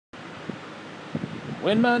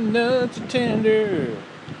When my nuts are tender,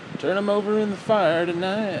 turn 'em over in the fire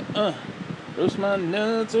tonight. Roast my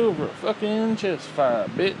nuts over a fucking chest fire,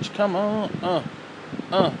 bitch. Come on.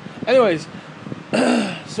 Anyways,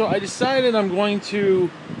 so I decided I'm going to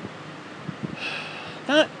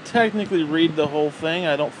not technically read the whole thing,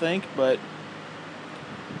 I don't think, but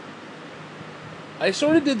I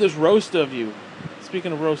sort of did this roast of you.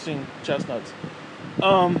 Speaking of roasting chestnuts.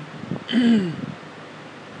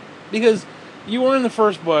 Because you were in the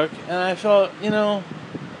first book, and I felt,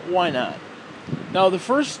 why not? Now, the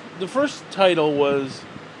first title was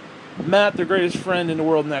Matt, the Greatest Friend in the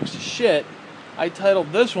World Next to Shit. I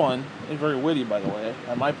titled this one, and very witty, by the way,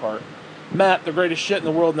 on my part, Matt, the Greatest Shit in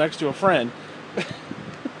the World Next to a Friend.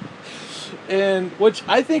 And which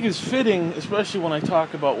I think is fitting, especially when I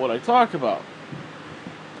talk about what I talk about.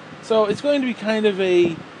 So it's going to be kind of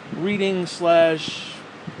a reading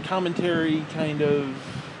 / commentary kind of,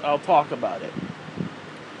 I'll talk about it.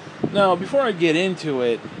 Now, before I get into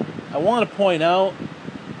it, I want to point out,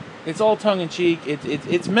 it's all tongue-in-cheek.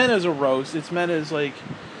 It's meant as a roast. It's meant as, like...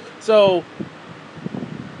 So,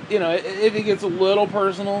 if it gets a little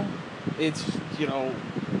personal, it's,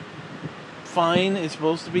 fine. It's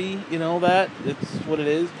supposed to be, that. It's what it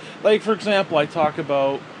is. Like, for example, I talk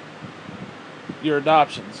about your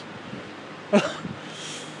adoptions.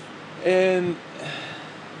 And...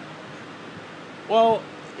 Well,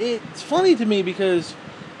 it's funny to me because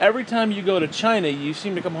every time you go to China, you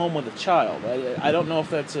seem to come home with a child. I don't know if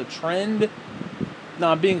that's a trend.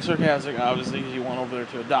 No, I'm being sarcastic, obviously, because you went over there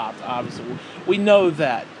to adopt. Obviously, we know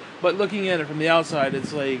that. But looking at it from the outside,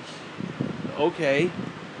 it's like, okay,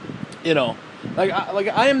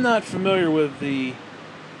 I am not familiar with the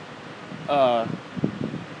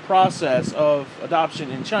process of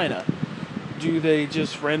adoption in China. Do they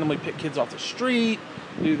just randomly pick kids off the street?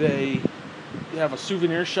 Do they have a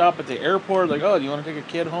souvenir shop at the airport? Like, oh, do you want to take a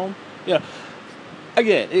kid home? Yeah.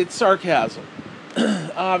 Again, it's sarcasm.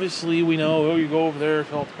 Obviously, we know, you go over there,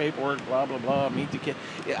 fill out the paperwork, blah, blah, blah, meet the kid.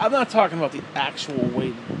 Yeah, I'm not talking about the actual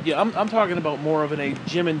way. Yeah, I'm talking about more of a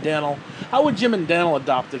Jim and Daniel. How would Jim and Daniel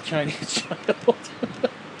adopt a Chinese child?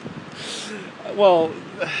 Well,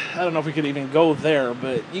 I don't know if we could even go there,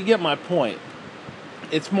 but you get my point.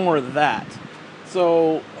 It's more of that.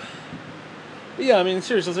 So... Yeah, I mean,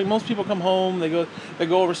 seriously, it's like most people come home, they go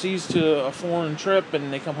overseas to a foreign trip,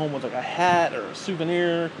 and they come home with like a hat or a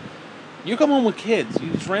souvenir. You come home with kids,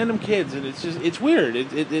 just random kids, and it's weird.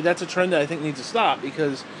 That's a trend that I think needs to stop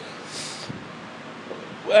because,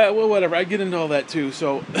 well, whatever. I get into all that too.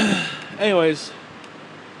 So, anyways,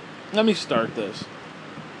 let me start this.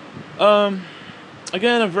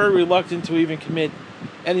 Again, I'm very reluctant to even commit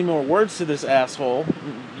any more words to this asshole,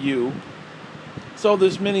 you. So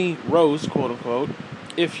this mini roast, quote-unquote,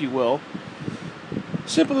 if you will,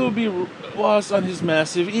 simply will be lost on his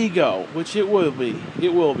massive ego, which it will be.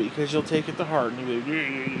 It will be, because you'll take it to heart, and you'll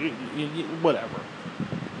be whatever.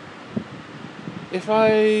 If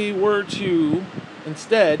I were to,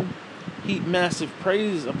 instead, heap massive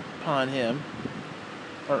praise upon him,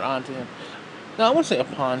 or onto him. No, I won't say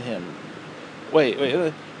upon him. Wait.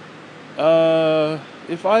 If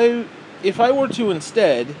I were to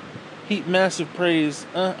instead heap massive praise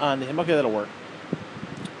onto him. Okay, that'll work.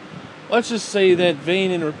 Let's just say that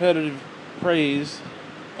vain and repetitive praise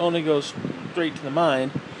only goes straight to the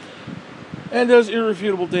mind and does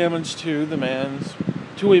irrefutable damage to a man's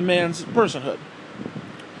personhood.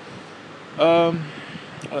 What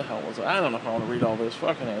the hell was it? I don't know if I want to read all this.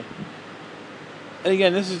 Fucking A. And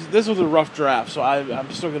again, this was a rough draft, so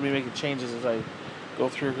I'm still going to be making changes as I go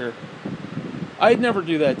through here. I'd never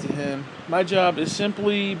do that to him. My job is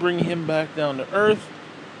simply bring him back down to earth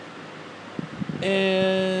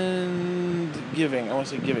and giving. I want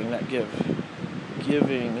to say giving, not give.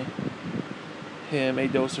 Giving him a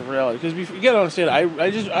dose of reality. Because you gotta understand,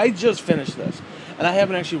 I just finished this, and I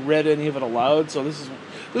haven't actually read any of it aloud. So this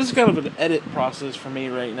is kind of an edit process for me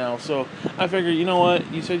right now. So I figured, you know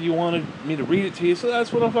what? You said you wanted me to read it to you, so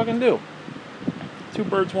that's what I'll fucking do. 2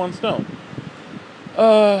 birds, 1 stone.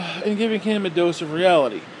 And giving him a dose of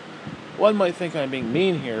reality. One might think I'm being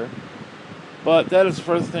mean here, but that is the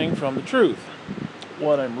first thing from the truth.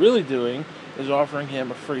 What I'm really doing is offering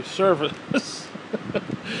him a free service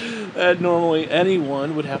that normally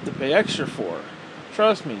anyone would have to pay extra for.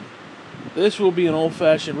 Trust me, this will be an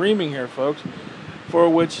old-fashioned reaming here, folks, for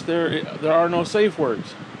which there are no safe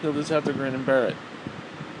words. You'll just have to grin and bear it.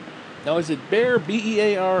 Now, is it bear,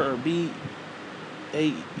 B-E-A-R, or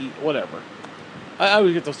B-A-E, whatever? I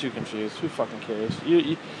always get those two confused. Who fucking cares?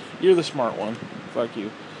 You're the smart one. Fuck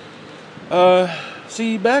you.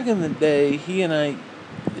 See, back in the day, he and I...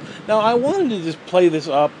 Now, I wanted to just play this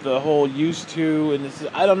up, the whole used to, and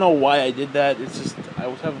I don't know why I did that. It's just, I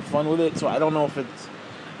was having fun with it, so I don't know if it's,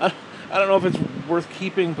 I, I don't know if it's worth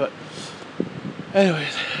keeping, but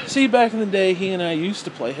anyways, see, back in the day, he and I used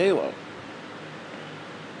to play Halo.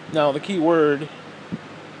 Now, the key word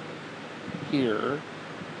here,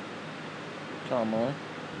 comma,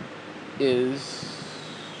 is,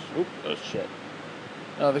 oh shit.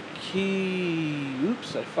 Now, the key,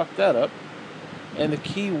 oops, I fucked that up. And the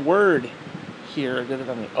key word here, I did it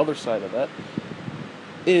on the other side of that,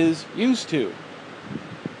 is used to.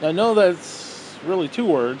 Now, I know that's really two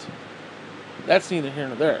words. That's neither here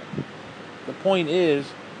nor there. The point is,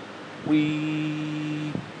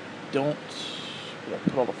 we don't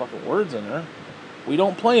put all the fucking words in there. We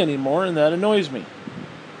don't play anymore, and that annoys me.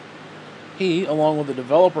 He, along with the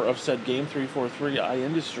developer of said game, 343i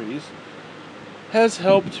Industries, has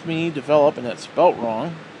helped me develop, and that's spelt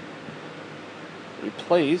wrong,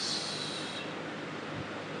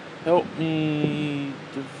 help me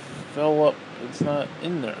develop, it's not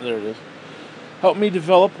in there, there it is, help me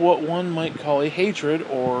develop what one might call a hatred,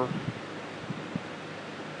 or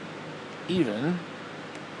even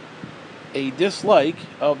a dislike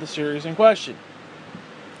of the series in question.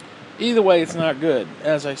 Either way, it's not good.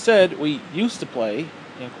 As I said, we used to play,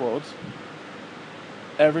 in quotes,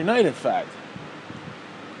 every night, in fact.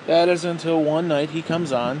 That is until one night he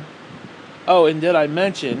comes on. Oh, and did I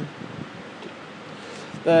mention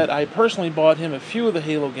that I personally bought him a few of the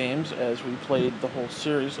Halo games as we played the whole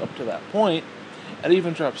series up to that point, and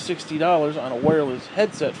even dropped $60 on a wireless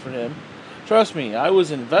headset for him. Trust me, I was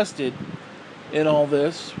invested in all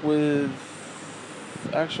this with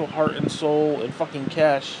actual heart and soul and fucking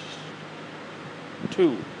cash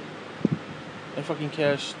too. And fucking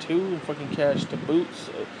cash too, and fucking cash to boots.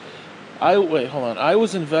 Wait, hold on. I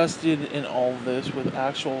was invested in all this with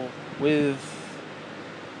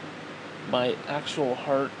my actual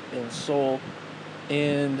heart and soul,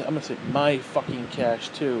 and I'm gonna say my fucking cash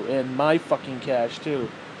too, and my fucking cash too.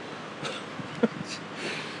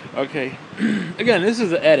 Okay. Again, this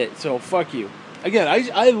is an edit, so fuck you. Again,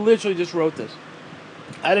 I literally just wrote this.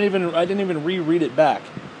 I didn't even reread it back.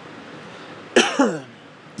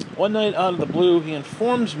 One night out of the blue, he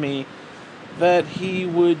informs me that he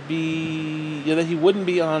wouldn't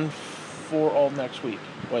be on for all next week.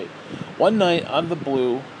 Wait. One night out of the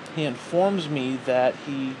blue, he informs me that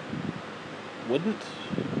he wouldn't.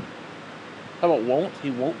 How about won't? He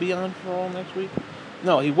won't be on for all next week?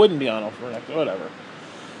 No, he wouldn't be on for next. Whatever.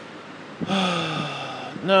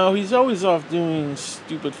 No, he's always off doing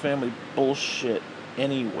stupid family bullshit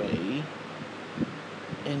anyway.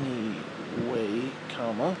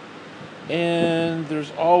 Comma. And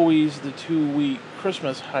there's always the 2-week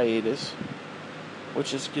Christmas hiatus,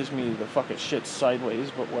 which just gives me the fucking shit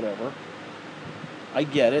sideways, but whatever. I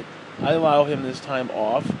get it. I allow him this time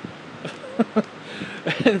off.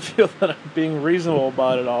 And feel that I'm being reasonable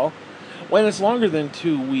about it all. When it's longer than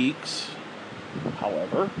 2 weeks,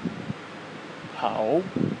 however, comma,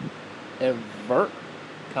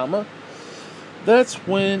 that's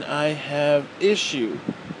when I have issue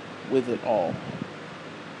with it all.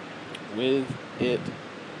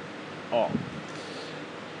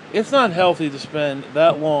 It's not healthy to spend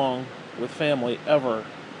that long with family ever.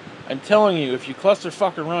 I'm telling you, if you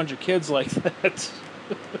clusterfuck around your kids like that,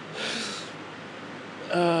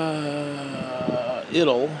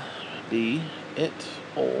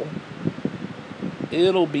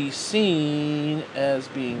 it'll be seen as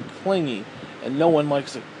being clingy, and no one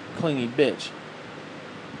likes a clingy bitch.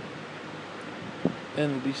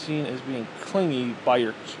 And it'll be seen as being clingy by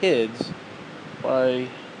your kids, if I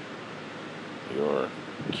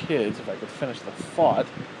could finish the thought.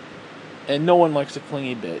 And no one likes a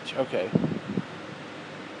clingy bitch. Okay.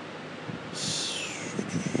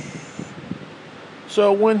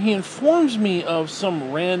 So when he informs me of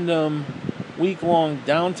some random week-long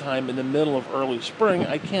downtime in the middle of early spring,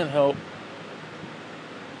 I can't help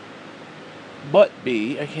but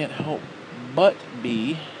be. I can't help but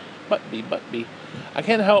be.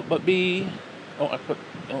 Oh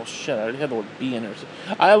shit, I already had the word B in there.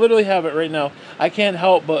 I literally have it right now. I can't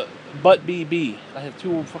help but be. I have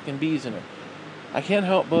 2 fucking B's in it. I can't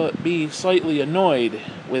help but be slightly annoyed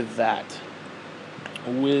with that.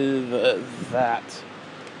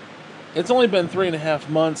 It's only been 3.5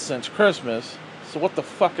 months since Christmas, so what the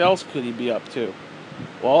fuck else could he be up to?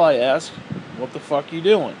 Well, I ask, what the fuck you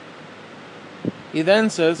doing? He then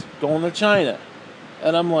says, going to China.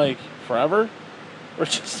 And I'm like, forever? Or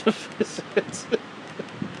just a visit?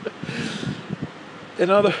 In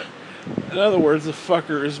other words, the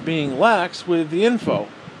fucker is being lax with the info.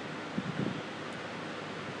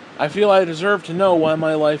 I feel I deserve to know why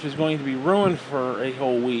my life is going to be ruined for a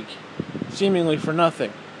whole week, seemingly for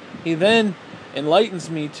nothing. He then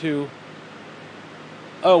enlightens me to,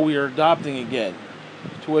 oh, we are adopting again.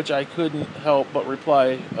 To which I couldn't help but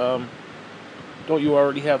reply, don't you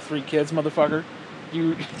already have 3 kids, motherfucker?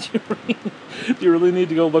 Do you really need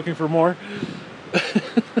to go looking for more?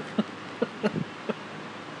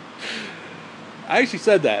 I actually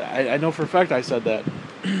said that. I know for a fact I said that.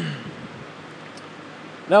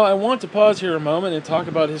 Now, I want to pause here a moment and talk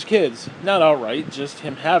about his kids. Not outright, just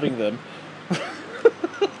him having them.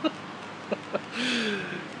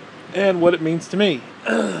 And what it means to me.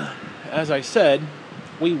 As I said,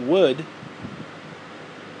 we would...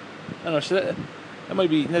 I don't know, that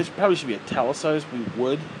probably should be italicized. We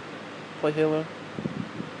would play Halo.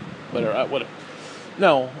 Whatever.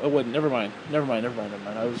 No, it wouldn't. Never mind. I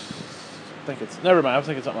was thinking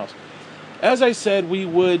something else. As I said, we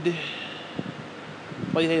would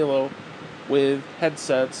play Halo with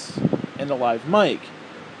headsets and a live mic,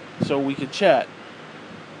 so we could chat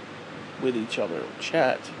with each other. I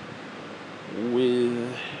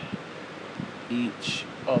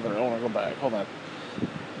want to go back. Hold on.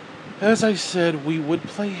 As I said, we would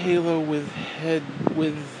play Halo with a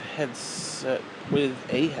headset would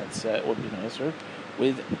be nicer.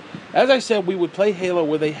 As I said, we would play Halo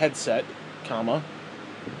with a headset,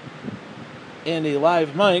 and a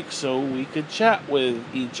live mic so we could chat with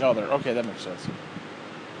each other. Okay, that makes sense.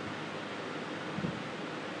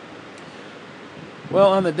 Well,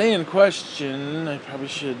 on the day in question, I probably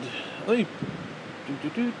should...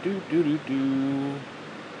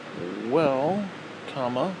 Well,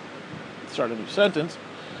 start a new sentence.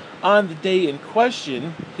 On the day in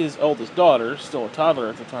question, his oldest daughter, still a toddler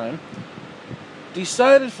at the time,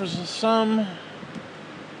 decided for some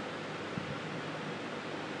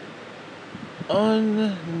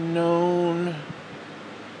unknown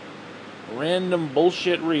random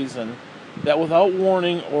bullshit reason that without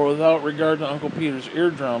warning or without regard to Uncle Peter's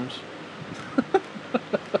eardrums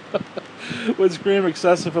would scream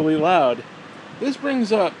excessively loud. This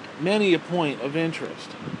brings up many a point of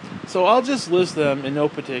interest, so I'll just list them in no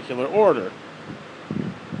particular order.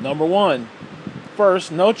 Number 1. First,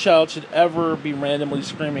 no child should ever be randomly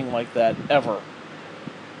screaming like that, ever.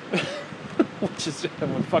 Which is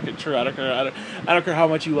fucking true. I don't care how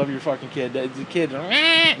much you love your fucking kid. The kid,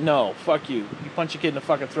 no, fuck you. You punch your kid in the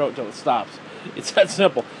fucking throat until it stops. It's that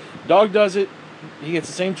simple. Dog does it, he gets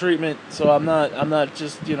the same treatment. So I'm not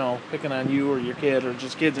just picking on you or your kid or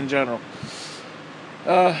just kids in general.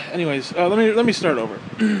 Anyways, let me start over.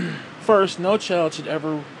 First, no child should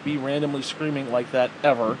ever be randomly screaming like that,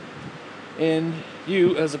 ever. And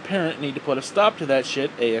you, as a parent, need to put a stop to that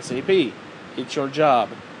shit ASAP. It's your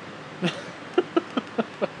job.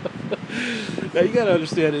 Now you gotta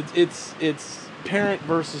understand, it's parent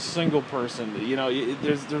versus single person.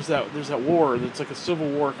 There's that war. It's like a civil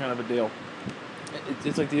war kind of a deal.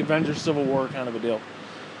 It's like the Avengers Civil War kind of a deal.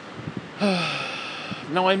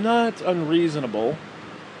 Now, I'm not unreasonable.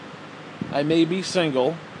 I may be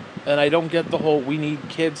single, and I don't get the whole we need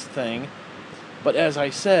kids thing. But as I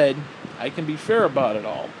said, I can be fair about it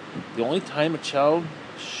all. The only time a child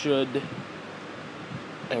should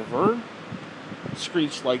ever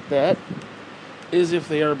screech like that is if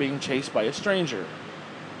they are being chased by a stranger,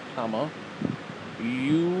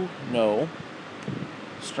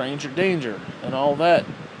 stranger danger, and all that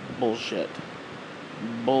bullshit.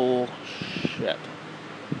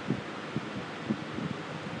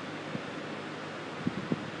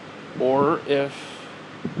 Or if,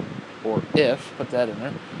 put that in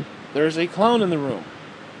there, there's a clown in the room.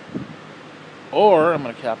 Or, I'm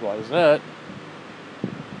going to capitalize that,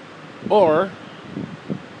 or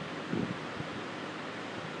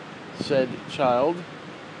said child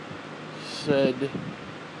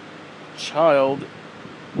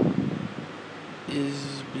is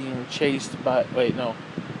being chased by,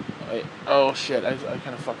 oh shit, I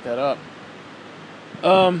kind of fucked that up.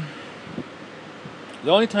 The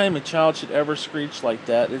only time a child should ever screech like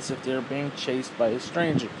that is if they're being chased by a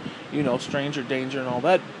stranger. Stranger danger and all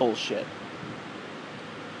that bullshit.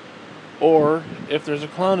 Or if there's a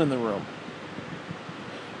clown in the room.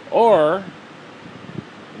 Or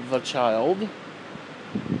the child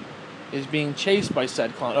is being chased by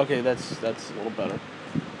said clown. Okay, that's a little better.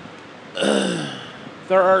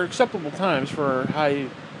 There are acceptable times for high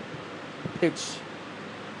pitched,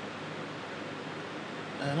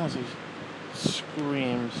 I don't know,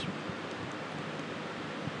 screams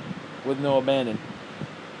with no abandon.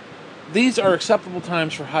 These are acceptable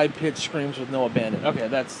times for high-pitched screams with no abandon. Okay,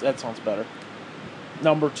 that sounds better.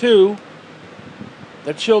 Number 2,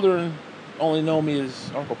 the children only know me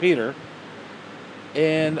as Uncle Peter.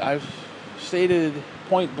 And I've stated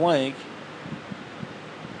point blank,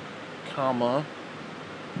 comma,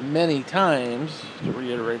 many times, to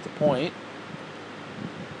reiterate the point,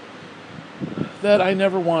 that I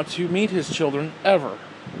never want to meet his children ever.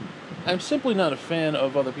 I'm simply not a fan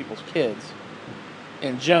of other people's kids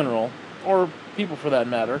in general, or people for that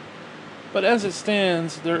matter, but as it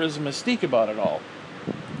stands, there is a mystique about it all.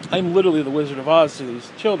 I'm literally the Wizard of Oz to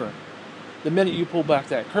these children. The minute you pull back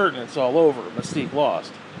that curtain, it's all over. Mystique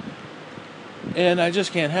lost. And I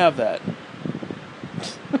just can't have that.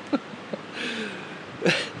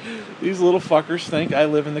 These little fuckers think I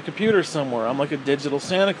live in the computer somewhere. I'm like a digital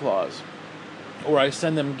Santa Claus, or I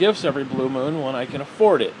send them gifts every blue moon when I can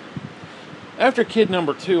afford it. After kid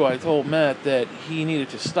number 2, I told Matt that he needed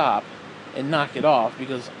to stop and knock it off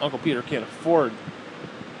because Uncle Peter can't afford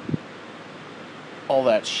all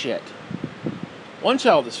that shit. One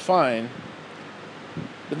child is fine,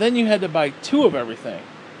 but then you had to buy 2 of everything.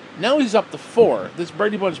 Now he's up to 4. This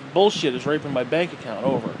Brady Bunch bullshit is raping my bank account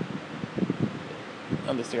over.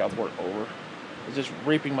 I'm just taking out the word over. It's just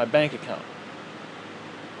raping my bank account.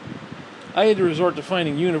 I had to resort to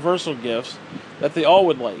finding universal gifts that they all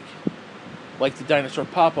would like the dinosaur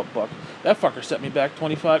pop-up book. That fucker set me back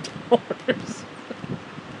 $25.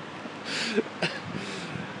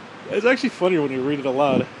 It's actually funnier when you read it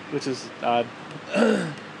aloud, which is odd.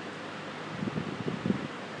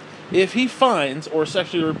 If he finds or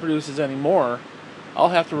sexually reproduces any more, I'll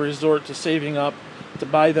have to resort to saving up to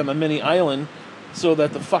buy them a mini island so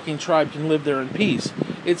that the fucking tribe can live there in peace.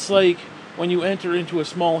 It's like when you enter into a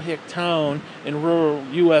small hick town in rural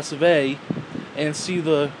US of A and see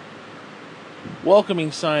the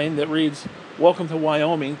welcoming sign that reads, "Welcome to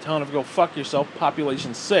Wyoming, town of go fuck yourself,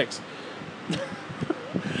 population 6."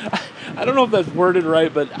 I don't know if that's worded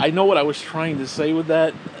right, but I know what I was trying to say with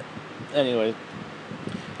that. Anyway,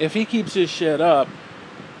 if he keeps his shit up,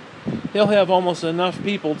 he'll have almost enough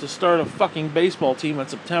people to start a fucking baseball team in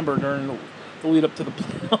September during the lead up to the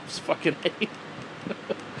playoffs. Fucking hate.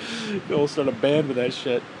 He'll start a band with that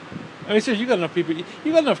shit. I mean, seriously, you got enough people,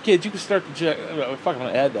 you got enough kids, you can start the fuck, I'm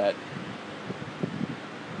gonna add that.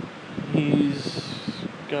 He's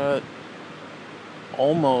got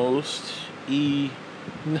almost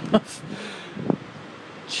enough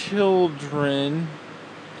children,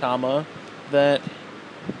 comma, that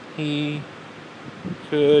he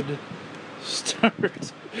could start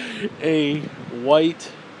a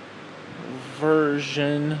white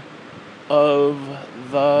version of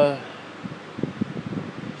the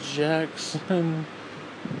Jackson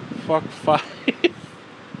Fuck 5.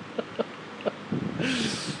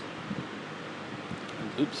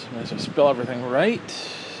 Oops, I must spell everything right.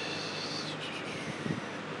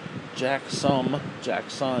 Jackson,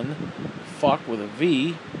 fuck with a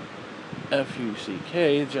V,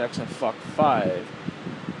 F-U-C-K, Jackson Fuck 5.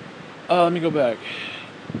 Let me go back.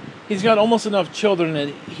 He's got almost enough children that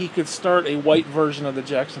he could start a white version of the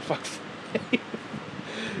Jackson Fuck 5.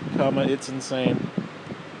 Comma, it's insane.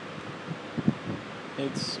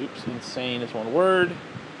 Insane is one word.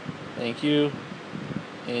 Thank you.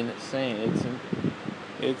 Insane.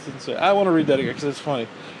 It's insane. I want to read that again because it's funny.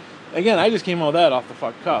 Again, I just came out of that off the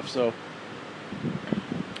fuck cuff, so.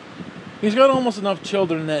 He's got almost enough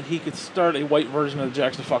children that he could start a white version of the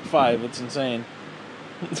Jackson Fuck 5. It's insane.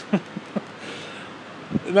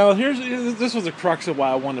 Now, this was the crux of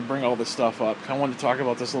why I wanted to bring all this stuff up. I wanted to talk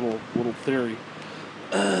about this little theory.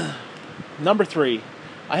 Number 3.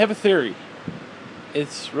 I have a theory.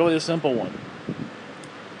 It's really a simple one.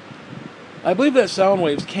 I believe that sound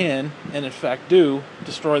waves can, and in fact do,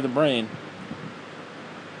 destroy the brain.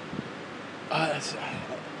 I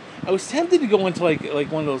was tempted to go into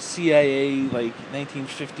like one of those CIA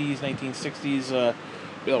 1950s, 1960s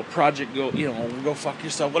project go fuck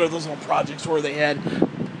yourself. What are those little projects where they had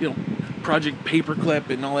Project Paperclip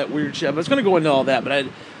and all that weird shit? I was gonna go into all that, but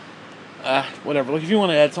whatever. Like if you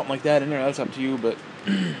want to add something like that in there, that's up to you. But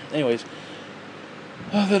anyways,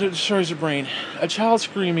 that it destroys your brain. A child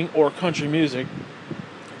screaming or country music,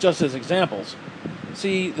 just as examples.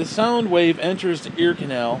 See, the sound wave enters the ear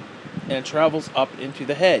canal and travels up into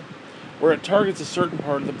the head, where it targets a certain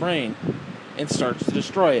part of the brain and starts to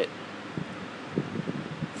destroy it.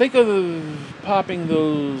 Think of popping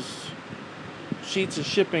those sheets of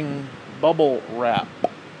shipping bubble wrap.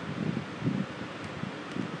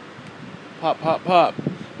 Pop, pop, pop,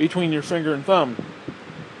 between your finger and thumb.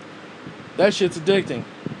 That shit's addicting.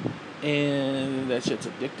 And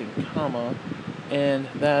comma, and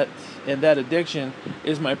that addiction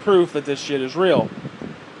is my proof that this shit is real.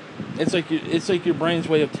 It's like your brain's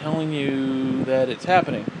way of telling you that it's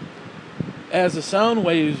happening. As the sound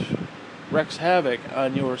waves wreaks havoc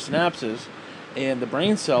on your synapses, and the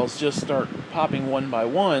brain cells just start popping one by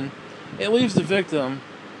one, it leaves the victim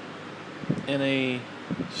in a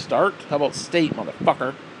how about state,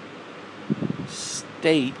 motherfucker?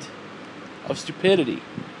 State of stupidity,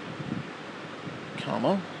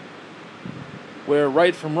 comma, where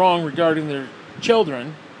right from wrong regarding their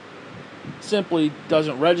children simply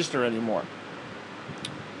doesn't register anymore.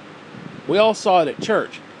 We all saw it at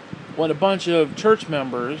church when a bunch of church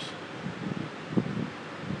members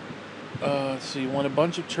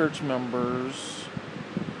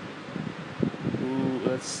ooh,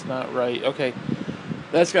 that's not right. Okay,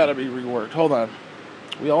 that's got to be reworked. Hold on.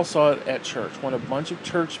 We all saw it at church when a bunch of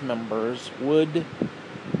church members would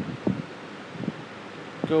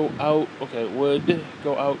go out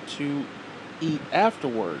to eat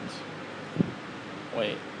afterwards.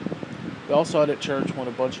 Wait. We all saw it at church when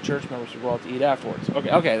a bunch of church members would go out to eat afterwards.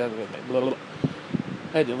 Okay, that's good.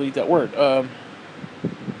 I had to delete that word. I'm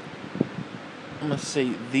going to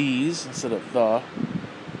say these instead of the.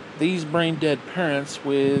 These brain dead parents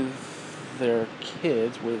with their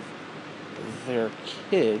kids,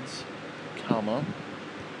 comma,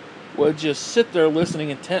 would just sit there listening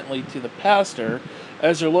intently to the pastor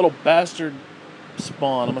as their little bastard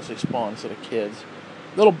spawn, I'm going to say spawn instead of kids,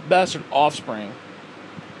 little bastard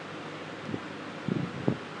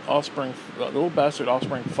little bastard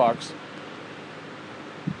offspring fucks,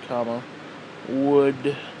 comma,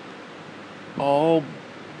 would all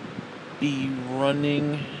be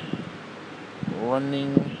running,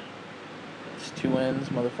 it's two N's,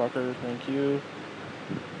 motherfucker, thank you.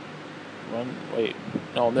 I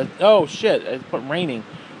put raining.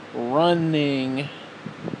 Running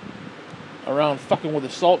around fucking with the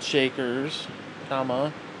salt shakers,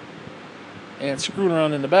 comma, and screwing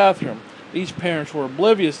around in the bathroom. These parents were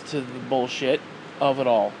oblivious to the bullshit of it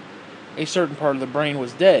all. A certain part of the brain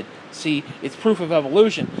was dead. See, it's proof of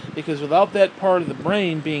evolution, because without that part of the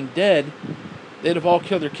brain being dead, they'd have all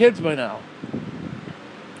killed their kids by now.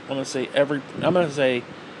 I'm going to say every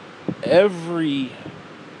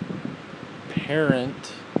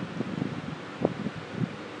parent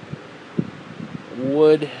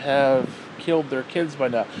would have killed their kids by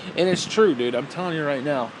now. And it's true, dude. I'm telling you right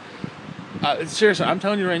now. Seriously, I'm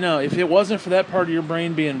telling you right now, if it wasn't for that part of your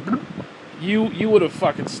brain being... You would have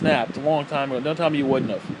fucking snapped a long time ago. Don't tell me you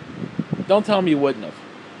wouldn't have.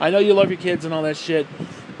 I know you love your kids and all that shit,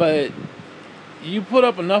 but you put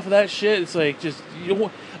up enough of that shit, it's like, just...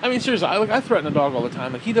 I mean, seriously, I threaten a dog all the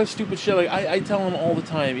time. Like, he does stupid shit. Like, I tell him all the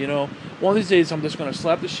time, you know, one of these days I'm just going to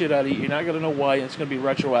slap the shit out of you. You're not going to know why, and it's going to be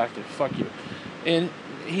retroactive. Fuck you. And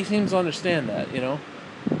he seems to understand that, you know.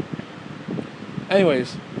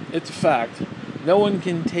 Anyways, it's a fact. No one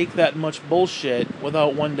can take that much bullshit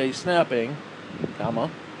without one day snapping, comma.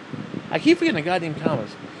 I keep forgetting the goddamn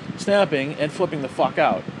commas. Snapping and flipping the fuck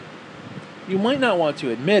out. You might not want to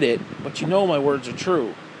admit it, but you know my words are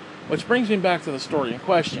true. Which brings me back to the story in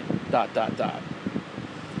question. ...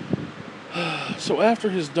 So after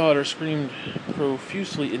his daughter screamed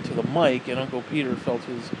profusely into the mic and Uncle Peter felt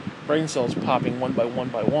his brain cells popping one by one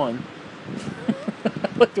by one... I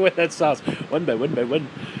like the way that sounds. One by one by one.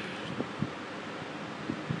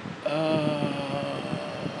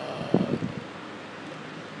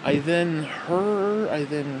 I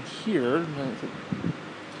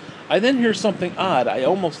then hear something odd. I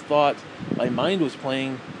almost thought my mind was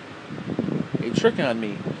playing a trick on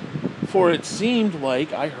me, for it seemed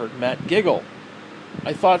like I heard Matt giggle.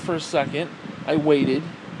 I thought for a second, I waited,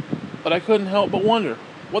 but I couldn't help but wonder,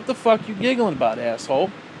 what the fuck you giggling about,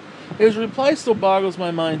 asshole? His reply still boggles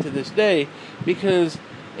my mind to this day, because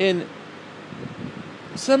in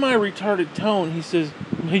semi-retarded tone, he says,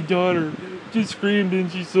 "My daughter just screamed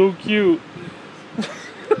and she's so cute."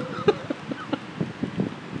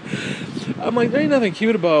 I'm like, there ain't nothing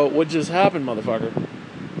cute about what just happened, motherfucker.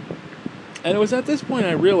 And it was at this point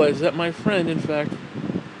I realized that my friend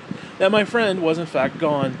was in fact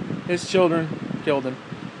gone. His children killed him.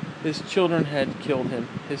 His children had killed him.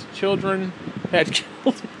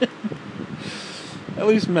 At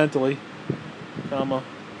least mentally, comma,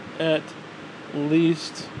 at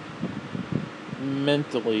least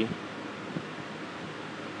mentally.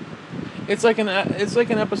 It's like an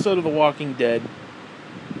episode of The Walking Dead.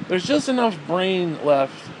 There's just enough brain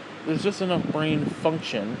left. There's just enough brain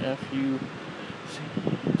function.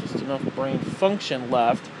 Just enough brain function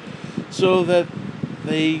left, so that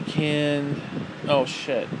they can. Oh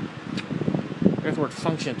shit! I got the word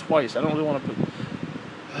function twice. I don't really want to put.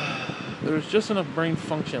 There's just enough brain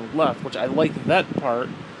function left, which I like that part,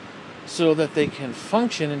 so that they can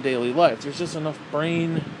function in daily life. There's just enough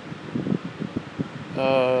brain.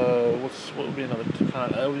 What would be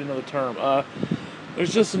another term?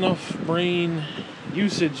 There's just enough brain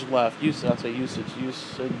usage left. I'll say usage.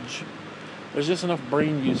 There's just enough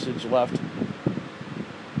brain usage left.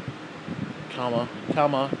 Comma,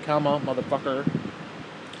 motherfucker.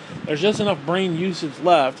 There's just enough brain usage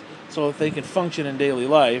left so that they can function in daily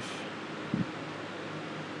life.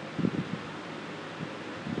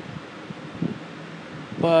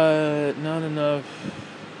 But not enough.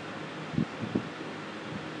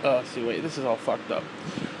 This is all fucked up.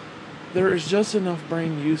 There is just enough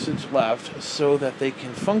brain usage left so that they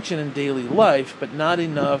can function in daily life, but not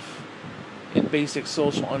enough in basic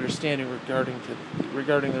social understanding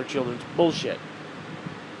regarding their children's bullshit.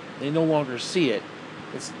 They no longer see it.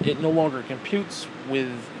 It no longer computes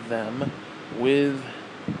with them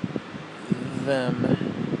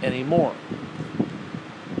anymore.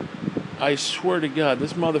 I swear to God,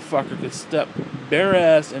 this motherfucker could step bare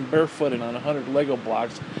ass and barefooted on 100 Lego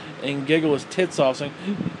blocks and giggle his tits off saying,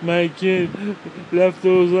 "My kid left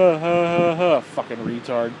those, ha ha ha," fucking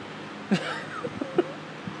retard.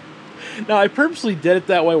 Now, I purposely did it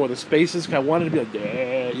that way with the spaces because I wanted to be like,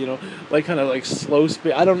 yeah, you know, like kind of like slow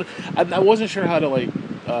space. I wasn't sure how to like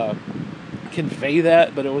convey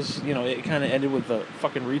that, but it was, you know, it kind of ended with the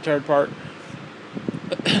fucking retard part.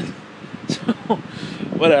 So,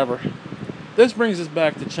 whatever. This brings us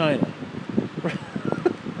back to China.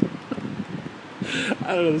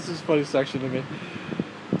 I don't know, this is a funny section to me.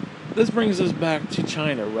 This brings us back to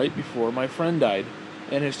China right before my friend died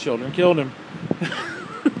and his children killed him.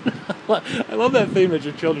 I love that thing that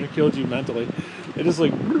your children killed you mentally. It just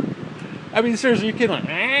like, I mean, seriously, your kid went,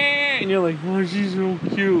 and you're like, oh, she's so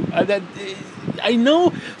cute. I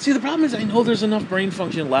know. See, the problem is I know there's enough brain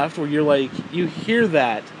function left where you're like, you hear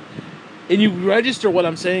that, and you register what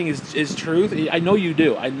I'm saying is truth. I know you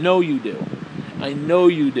do. I know you do. I know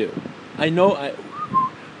you do. I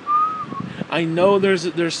know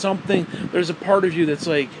there's something, there's a part of you that's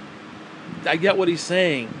like, I get what he's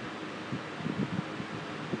saying,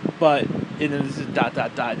 but it is dot,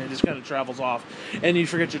 and it just kind of travels off, and you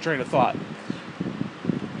forget your train of thought.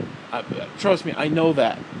 Trust me, I know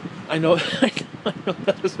that. I know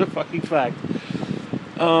that is a fucking fact.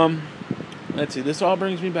 Let's see, this all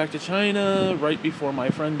brings me back to China, right before my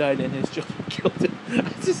friend died and his children killed him.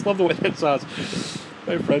 I just love the way that sounds.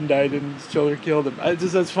 My friend died and his children killed him.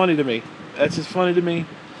 That's funny to me. That's just funny to me.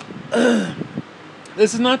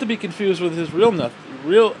 This is not to be confused with his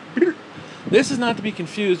This is not to be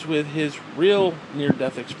confused with his real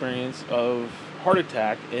near-death experience of heart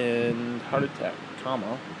attack, and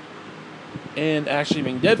actually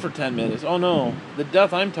being dead for 10 minutes. Oh no, the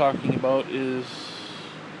death I'm talking about is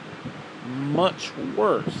much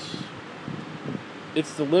worse.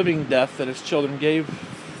 It's the living death that his children gave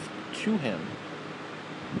to him.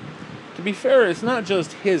 To be fair, it's not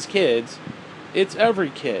just his kids, it's every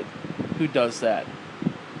kid who does that.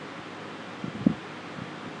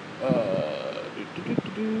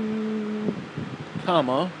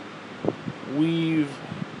 We've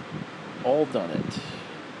all done it.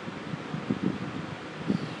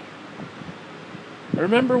 I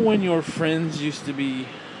remember when your friends used to be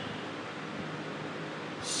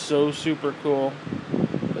so super cool,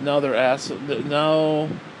 but now they're assholes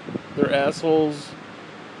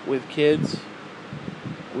with kids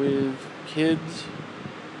who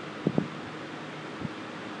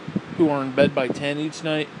are in bed by 10 each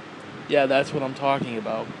night. Yeah, that's what I'm talking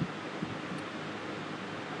about.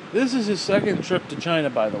 This is his second trip to China,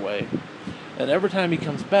 by the way. And every time he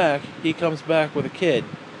comes back with a kid.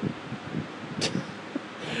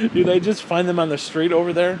 Do they just find them on the street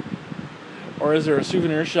over there? Or is there a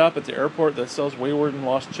souvenir shop at the airport that sells wayward and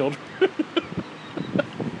lost children?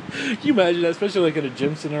 Can you imagine that, especially like in a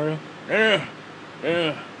gym scenario? Yeah.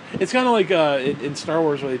 It's kind of like in Star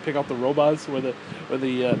Wars where they pick out the robots, where the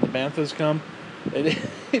banthas come. And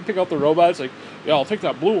they pick out the robots, like, yeah, I'll take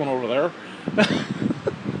that blue one over there.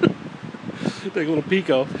 Take a little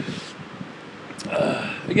Pico.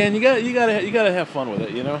 Again, you gotta have fun with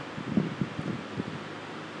it, you know.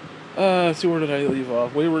 See, where did I leave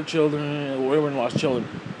off? Wayward and lost children.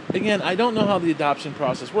 Again, I don't know how the adoption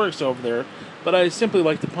process works over there, but I simply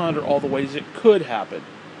like to ponder all the ways it could happen.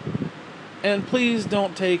 And please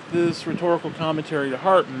don't take this rhetorical commentary to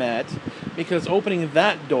heart, Matt, because opening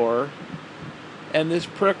that door, and this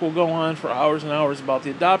prick will go on for hours and hours about the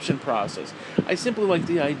adoption process. I simply like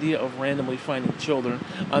the idea of randomly finding children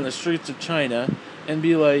on the streets of China and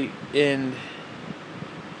be like, and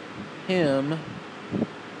him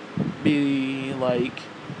be like,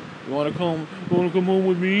 you want to come home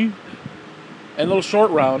with me? And Little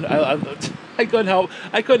Short Round, I couldn't help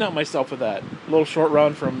myself with that. Little Short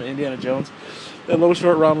Round from Indiana Jones. That Little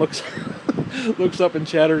Short Round looks up and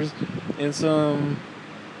chatters, in some...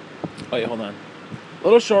 Wait, hold on.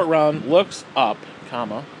 Little Short Round looks up,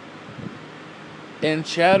 comma, and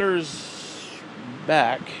chatters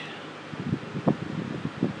back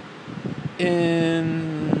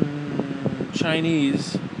in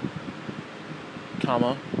Chinese,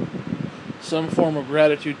 comma, some form of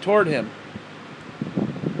gratitude toward him.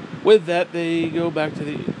 With that, they go back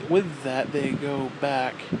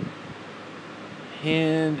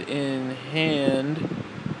hand in hand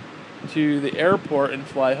to the airport and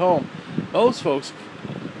fly home. Most folks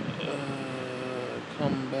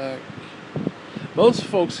come back. Most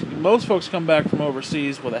folks come back from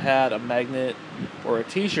overseas with a hat, a magnet, or a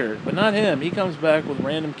T-shirt, but not him. He comes back with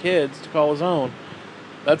random kids to call his own.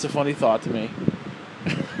 That's a funny thought to me.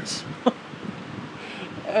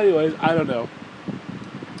 Anyways, I don't know.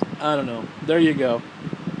 There you go.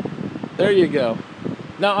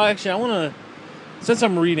 Now, actually, I want to, since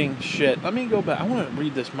I'm reading shit, let me go back. I want to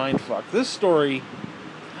read this mindfuck. This story,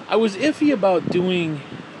 I was iffy about doing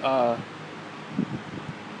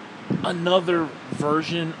another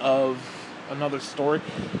version of another story.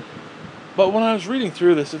 But when I was reading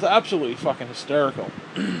through this, it's absolutely fucking hysterical.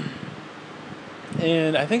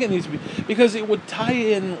 And I think it needs to be, because it would tie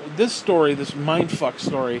in, this story, this mindfuck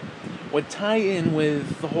story, would tie in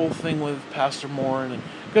with the whole thing with Pastor Moore. And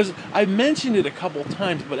because I mentioned it a couple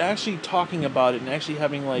times, but actually talking about it and actually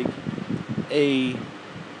having like a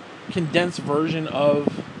condensed version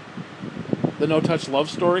of the No Touch Love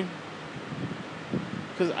story.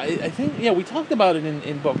 Because I think, yeah, we talked about it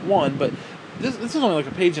in book 1, but this is only like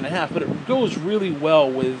a page and a half, but it goes really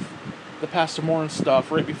well with the Pastor Moore and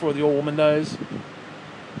stuff right before the old woman dies.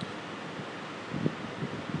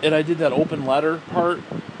 And I did that open letter part.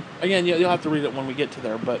 Again, you'll have to read it when we get to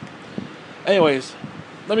there, but anyways,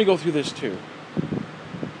 let me go through this too.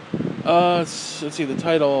 Let's see, the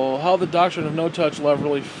title, How the Doctrine of No Touch Love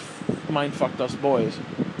Really Mind-Fucked Us Boys.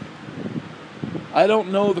 I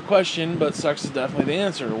don't know the question, but sex is definitely the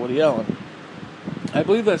answer. Woody Allen. I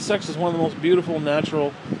believe that sex is one of the most beautiful,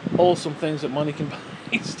 natural, wholesome things that money can buy.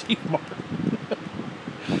 Steve Martin.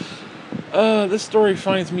 This story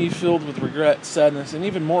finds me filled with regret, sadness, and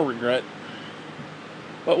even more regret.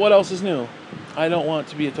 But what else is new? I don't want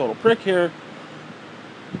to be a total prick here,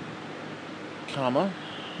 comma.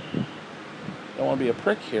 Don't want to be a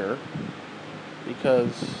prick here,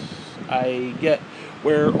 because I get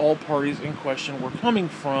where all parties in question were coming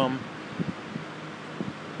from.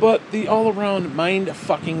 But the all-around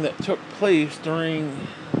mind-fucking that took place during...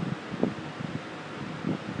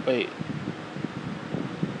 The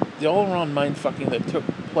all-around mind-fucking that took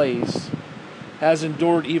place has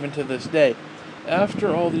endured even to this day,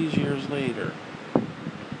 after all these years later.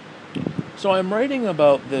 So I'm writing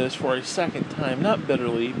about this for a second time, not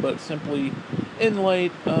bitterly, but simply in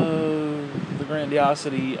light of the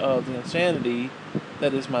grandiosity of the insanity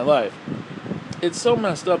that is my life. It's so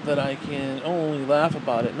messed up that I can only laugh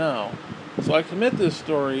about it now. So I commit this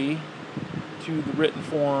story to the written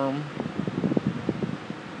form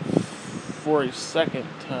for a second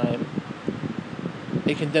time,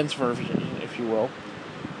 a condensed version, if you will,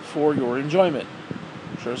 for your enjoyment.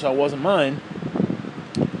 Sure as hell wasn't mine.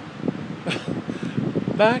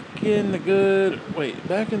 Back in the good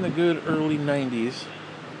early 90s,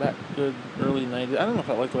 I don't know if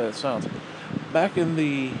I like the way that sounds. Back in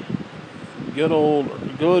the good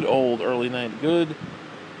old early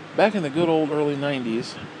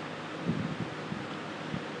 90s,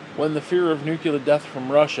 when the fear of nuclear death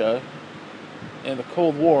from Russia and the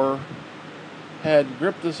Cold War had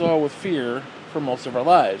gripped us all with fear for most of our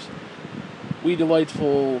lives, we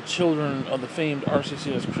delightful children of the famed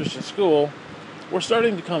RCCS Christian School were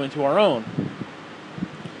starting to come into our own.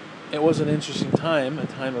 It was an interesting time, a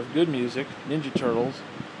time of good music, Ninja Turtles,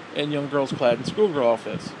 and young girls clad in schoolgirl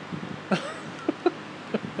outfits.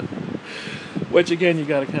 Which, again, you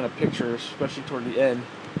gotta kind of picture, especially toward the end.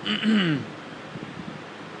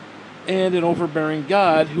 And an overbearing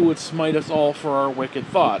God who would smite us all for our wicked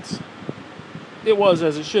thoughts. It was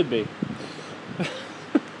as it should be.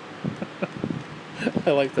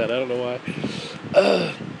 I like that, I don't know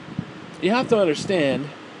why. You have to understand,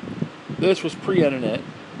 this was pre-internet.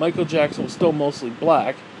 Michael Jackson was still mostly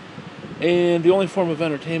black, and the only form of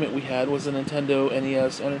entertainment we had was the Nintendo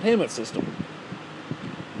NES Entertainment System.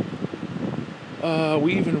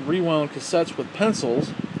 We even rewound cassettes with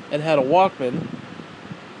pencils and had a Walkman.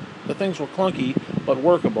 The things were clunky, but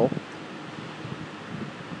workable.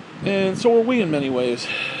 And so were we in many ways.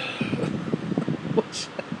 Which,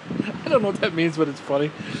 I don't know what that means, but it's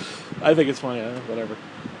funny. I think it's funny, whatever.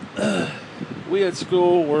 We at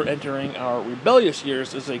school were entering our rebellious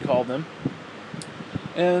years, as they called them.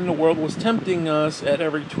 and the world was tempting us at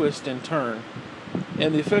every twist and turn.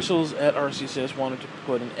 And the officials at RCCS wanted to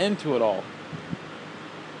put an end to it all.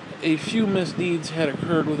 A few misdeeds had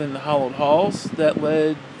occurred within the hallowed halls that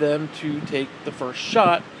led them to take the first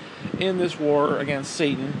shot in this war against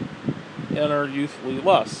Satan and our youthfully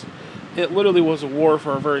lusts. It literally was a war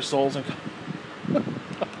for our very souls and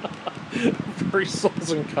very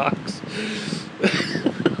souls and cocks.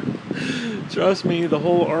 Trust me, the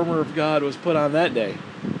whole armor of God was put on that day,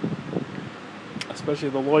 especially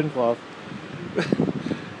the loincloth.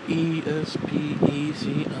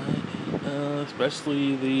 ESPECI,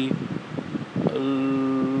 especially the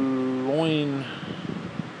loin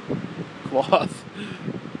cloth.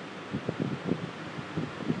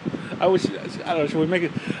 I don't know, should we make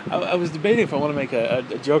it? I was debating if I want to make a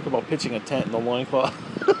joke about pitching a tent in the loincloth.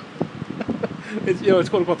 It's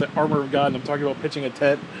quote unquote the armor of God, and I'm talking about pitching a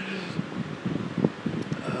tent.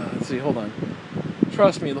 Let's see, hold on.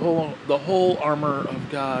 Trust me, the whole armor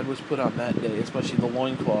of God was put on that day, especially the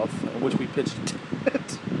loincloth, in which we pitched a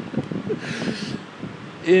tent.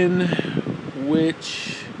 In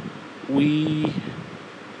which we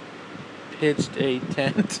pitched a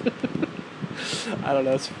tent. I don't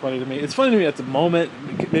know, it's funny to me. It's funny to me at the moment.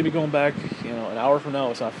 Maybe going back, an hour from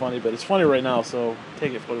now, it's not funny, but it's funny right now, so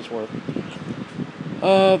take it for what it's worth.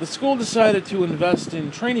 The school decided to invest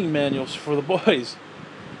in training manuals for the boys.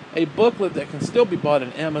 A booklet that can still be bought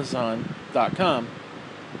on Amazon.com.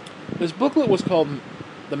 This booklet was called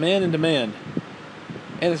The Man in Demand,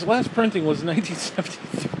 and its last printing was in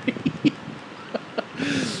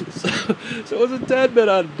 1973. so it was a tad bit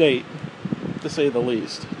out of date, to say the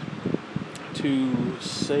least.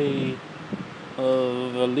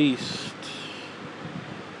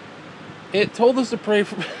 It told us to pray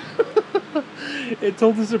for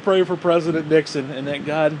President Nixon, and that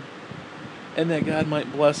God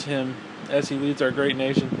might bless him as he leads our great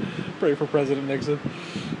nation. Pray for President Nixon.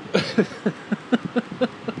 That's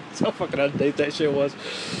how fucking out of date that shit was.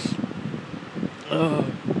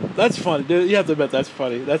 That's funny, dude. You have to admit that's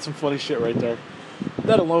funny. That's some funny shit right there.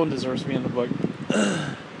 That alone deserves to be in the book.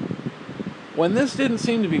 When this didn't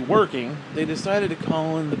seem to be working, they decided to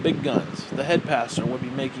call in the big guns. The head pastor would be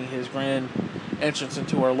making his grand entrance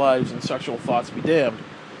into our lives, and sexual thoughts be damned.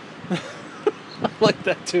 I like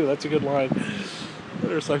that too. That's a good line.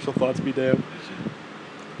 Let our sexual thoughts be damned.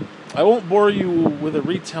 I won't bore you with a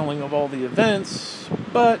retelling of all the events,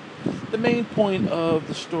 but the main point of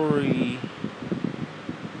the story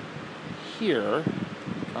here,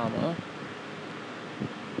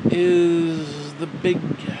 is the big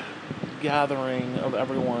gathering of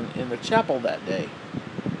everyone in the chapel that day.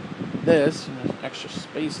 This, and there's extra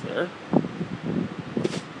space there.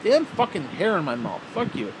 Damn fucking hair in my mouth.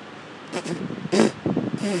 Fuck you.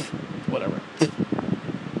 Whatever.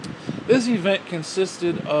 This event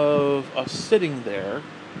consisted of us sitting there,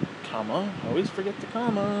 I always forget the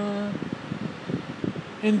comma,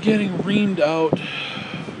 and getting reamed out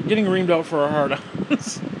for our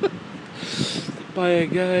hard-ons by a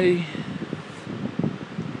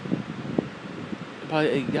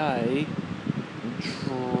guy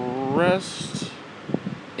dressed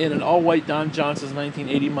in an all-white Don Johnson's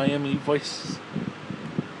 1980 Miami Vice.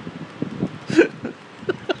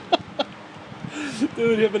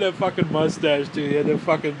 Dude, him and that fucking mustache, dude. He had that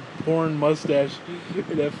fucking porn mustache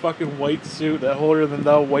in that fucking white suit, that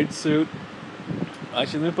holier-than-thou white suit.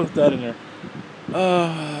 Actually, let me put that in there.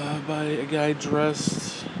 By a guy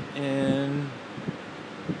dressed in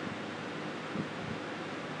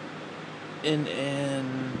an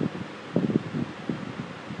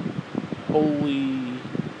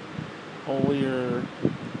holier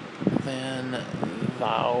than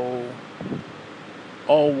thou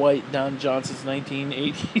all white Don Johnson's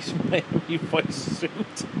 1980s Miami Vice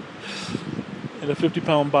suit and a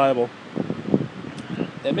 50-pound Bible.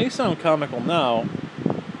 It may sound comical now,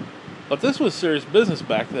 but this was serious business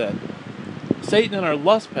back then. Satan and our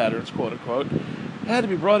lust patterns, quote unquote, had to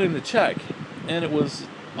be brought into check, and it was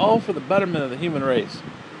all for the betterment of the human race.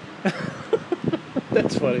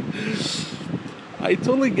 That's funny. I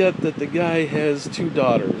totally get that the guy has 2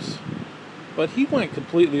 daughters, but he went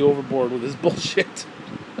completely overboard with his bullshit.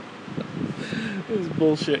 His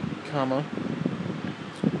bullshit,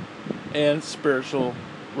 and spiritual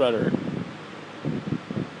rhetoric.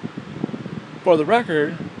 For the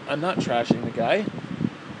record, I'm not trashing the guy,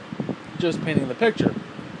 just painting the picture,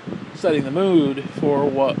 setting the mood for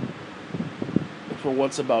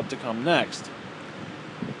what's about to come next.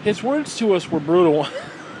 His words to us were brutal ones.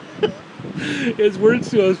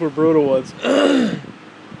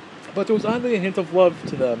 But there was oddly a hint of love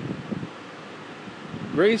to them.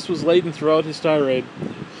 Grace was laden throughout his tirade.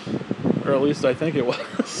 Or at least I think it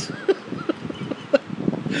was.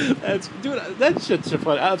 That shit's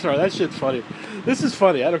funny. I'm sorry, that shit's funny. This is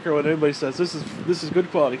funny. I don't care what anybody says. This is good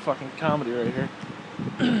quality fucking comedy right here.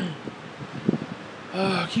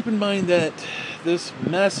 Keep in mind that this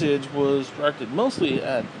message was directed mostly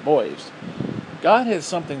at boys. God has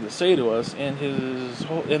something to say to us, and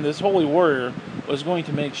this holy warrior was going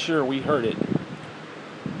to make sure we heard it.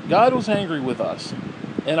 God was angry with us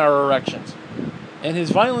and our erections, and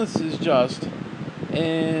his violence is just,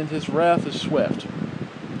 and his wrath is swift.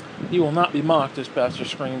 He will not be mocked, as Pastor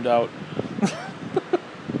screamed out.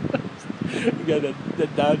 You got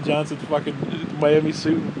that Don Johnson fucking Miami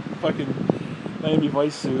suit, fucking Miami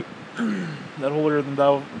Vice suit. That holier than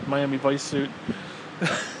thou Miami Vice suit.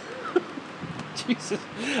 Jesus,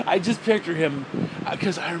 I just picture him,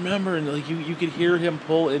 because I remember, and like you could hear him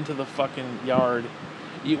pull into the fucking yard.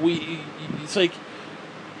 It's like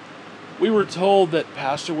we were told that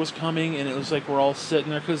Pastor was coming, and it was like we're all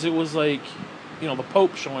sitting there, because it was like, you know, the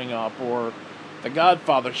Pope showing up or the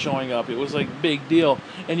Godfather showing up. It was like big deal,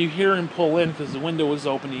 and you hear him pull in because the window was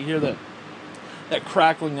open. You hear that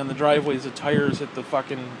crackling on the driveway as the tires hit the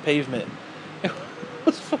fucking pavement. It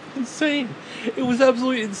was fucking insane. It was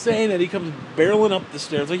absolutely insane. And he comes barreling up the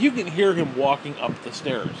stairs. Like, you can hear him walking up the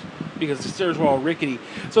stairs because the stairs were all rickety.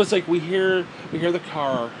 So it's like we hear the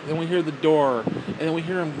car, then we hear the door, and then we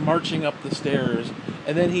hear him marching up the stairs,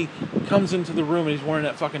 and then he comes into the room and he's wearing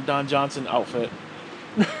that fucking Don Johnson outfit.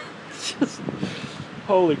 Just,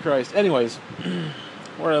 holy Christ. Anyways,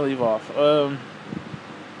 where did I leave off?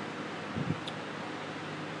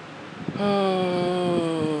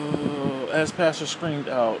 As Pastor screamed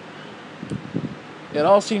out. It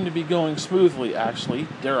all seemed to be going smoothly, actually.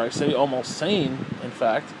 Dare I say, almost sane, in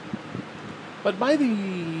fact. But by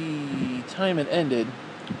the time it ended,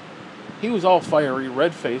 he was all fiery,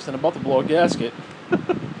 red-faced, and about to blow a gasket.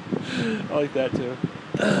 I like that, too.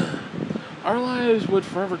 Our lives would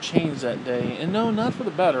forever change that day. And no, not for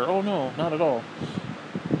the better. Oh, no, not at all.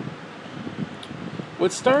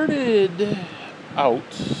 What started out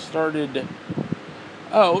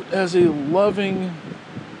as a loving,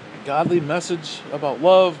 godly message about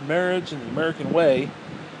love, marriage, and the American way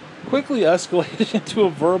quickly escalated into a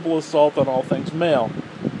verbal assault on all things male.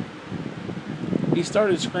 He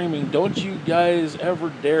started screaming, "Don't you guys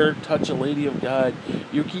ever dare touch a lady of God.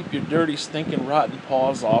 You keep your dirty, stinking, rotten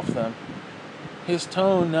paws off them." His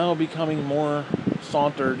tone now becoming more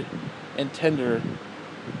sauntered and tender,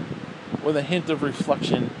 with a hint of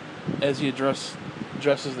reflection as he addresses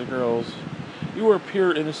the girls. "You are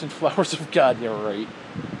pure, innocent flowers of God, you're right.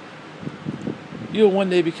 You'll one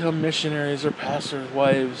day become missionaries or pastors'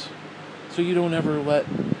 wives, so you don't ever let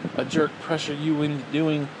a jerk pressure you into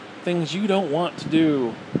doing things you don't want to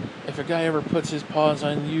do. If a guy ever puts his paws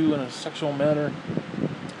on you in a sexual manner,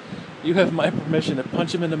 you have my permission to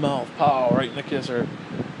punch him in the mouth, pow, right in the kisser.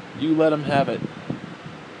 You let him have it."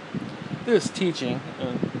 This teaching,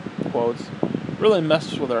 in quotes, really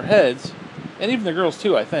messed with our heads, and even the girls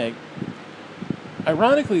too, I think.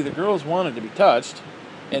 Ironically, the girls wanted to be touched,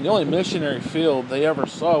 and the only missionary field they ever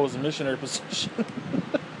saw was a missionary position.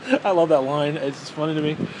 I love that line. It's just funny to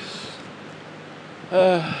me.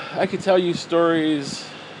 I could tell you stories,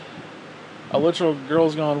 a literal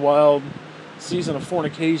Girls Gone Wild season of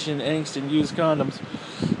fornication, angst, and used condoms.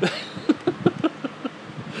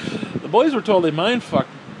 The boys were totally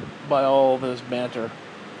mind-fucked by all this banter.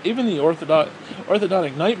 Even the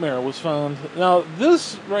orthodontic nightmare was found. Now,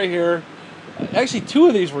 this right here, actually 2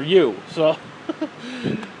 of these were you, so...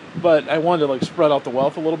 But I wanted to spread out the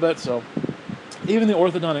wealth a little bit, so... Even the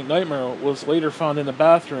orthodontic nightmare was later found in the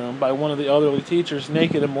bathroom by one of the elderly teachers,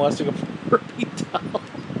 naked and molesting a Barbie doll.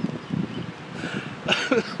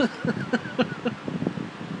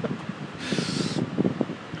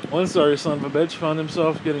 One sorry son of a bitch found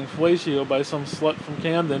himself getting fellatioed by some slut from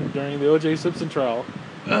Camden during the O.J. Simpson trial.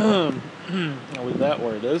 I'll leave that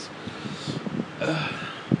where it is.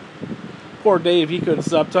 Poor Dave, he couldn't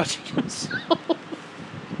stop touching himself.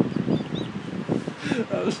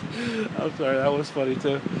 I'm sorry, that was funny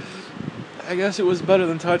too. I guess it was better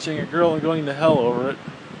than touching a girl and going to hell over it.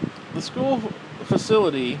 The school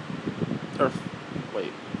faculty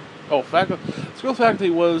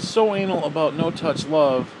was so anal about no-touch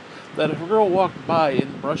love that if a girl walked by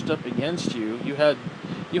and brushed up against you, you had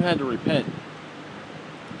to repent.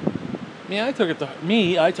 I took it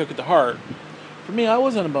to heart. For me, it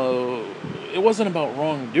wasn't about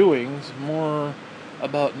wrongdoings, more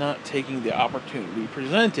about not taking the opportunity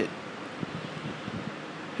presented.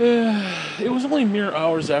 It was only mere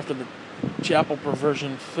hours after the chapel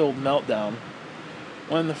perversion-filled meltdown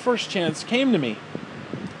when the first chance came to me.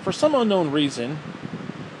 For some unknown reason,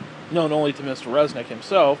 known only to Mr. Resnick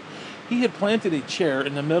himself, he had planted a chair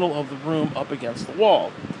in the middle of the room up against the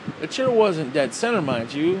wall. The chair wasn't dead center,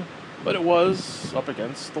 mind you, but it was up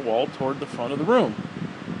against the wall toward the front of the room.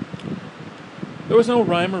 There was no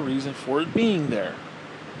rhyme or reason for it being there.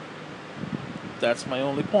 That's my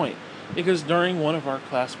only point, because during one of our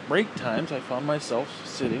class break times, I found myself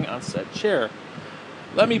sitting on said chair.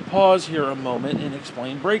 Let me pause here a moment and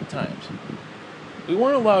explain break times. We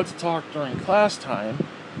weren't allowed to talk during class time,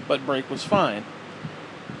 but break was fine.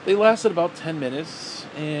 They lasted about 10 minutes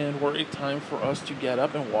and were a time for us to get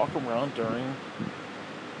up and walk around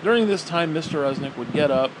During this time, Mr. Resnick would get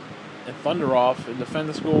up and thunder off and defend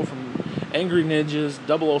the school from angry ninjas,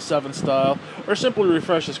 007 style, or simply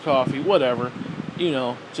refresh his coffee, whatever.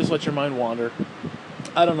 Just let your mind wander.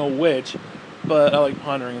 I don't know which, but I like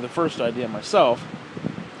pondering the first idea myself.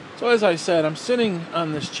 So as I said, I'm sitting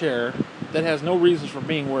on this chair that has no reasons for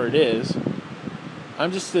being where it is.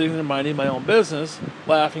 I'm just sitting there minding my own business,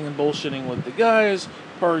 laughing and bullshitting with the guys,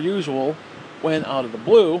 per usual, when out of the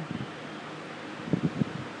blue,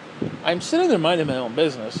 I'm sitting there minding my own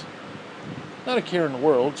business. Not a care in the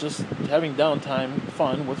world, just having downtime,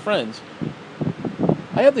 fun with friends.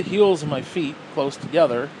 I have the heels of my feet close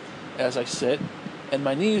together as I sit, and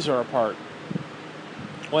my knees are apart.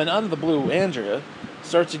 When out of the blue, Andrea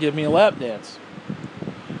starts to give me a lap dance.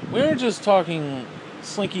 We aren't just talking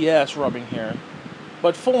slinky ass rubbing here,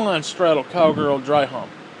 but full-on straddle cowgirl dry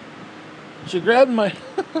hump. She grabbed my...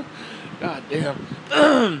 God damn.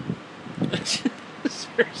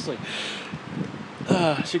 Seriously.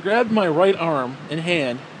 She grabbed my right arm and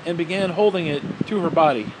hand and began holding it to her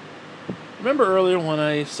body. Remember earlier when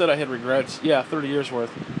I said I had regrets? Yeah, 30 years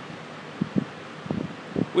worth.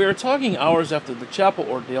 We are talking hours after the chapel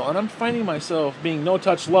ordeal, and I'm finding myself being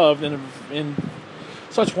no-touch loved in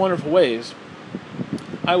such wonderful ways.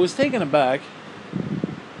 I was taken aback,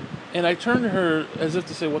 and I turned to her as if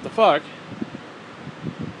to say, what the fuck?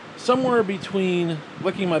 Somewhere between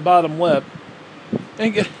licking my bottom lip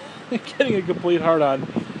and getting a complete hard-on,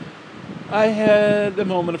 I had a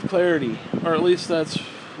moment of clarity, or at least that's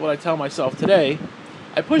what I tell myself today.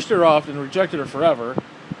 I pushed her off and rejected her forever.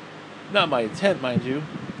 Not my intent, mind you.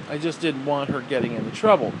 I just didn't want her getting into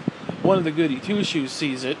trouble. One of the goody two-shoes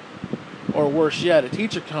sees it, or worse yet, a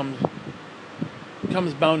teacher comes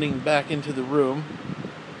bounding back into the room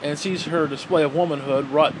and sees her display of womanhood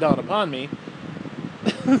wrought down upon me.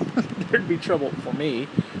 There'd be trouble for me,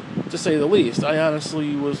 to say the least. I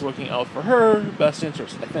honestly was looking out for her best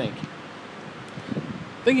interest, I think.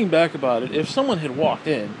 Thinking back about it, if someone had walked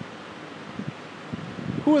in,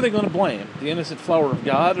 who are they going to blame? The innocent flower of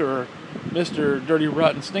God or Mr. Dirty,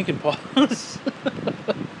 Rotten, Stinking Paws?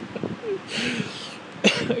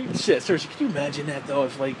 Shit, seriously, can you imagine that, though,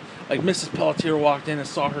 if, like Mrs. Pelletier walked in and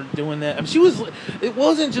saw her doing that? I mean, it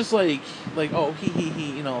wasn't just like, oh,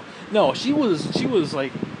 he, No, she was,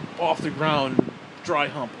 like, off the ground, dry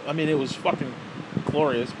hump. I mean, it was fucking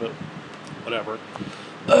glorious, but whatever.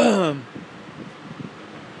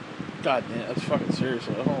 God damn, that's fucking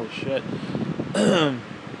seriously. Holy shit.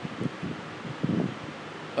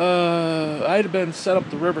 I'd have been set up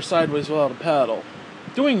the river sideways without a paddle.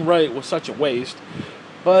 Doing right was such a waste,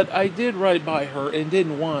 but I did right by her and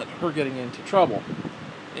didn't want her getting into trouble.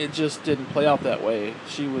 It just didn't play out that way.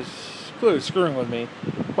 She was clearly screwing with me,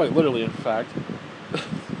 quite literally, in fact.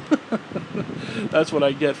 That's what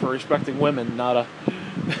I get for respecting women, nada.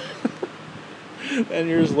 And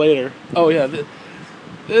years later, oh yeah,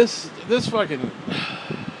 this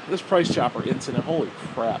Price Chopper incident, holy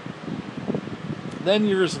crap. Then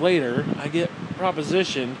years later, I get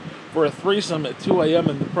propositioned for a threesome at 2 a.m.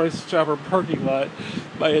 in the Price Chopper parking lot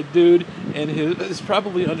by a dude and his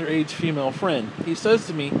probably underage female friend. He says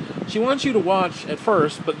to me, she wants you to watch at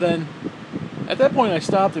first, but then, at that point I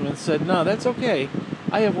stopped him and said, no, that's okay.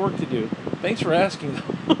 I have work to do. Thanks for asking,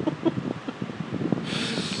 though.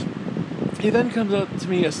 He then comes up to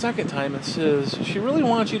me a second time and says, she really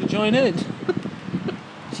wants you to join in.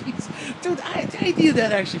 Jeez. Dude, I idea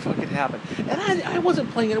that actually fucking happened. And I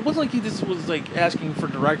wasn't playing it. It wasn't like he just was like asking for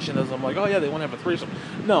direction as I'm like, oh yeah, they want to have a threesome.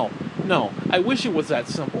 No. I wish it was that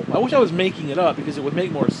simple. I wish I was making it up because it would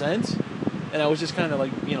make more sense. And I was just kind of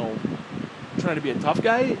like, trying to be a tough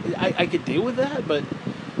guy. I could deal with that, but...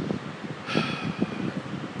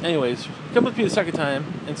 Anyways, he comes up to me the second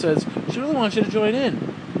time and says, she really wants you to join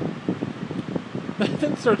in.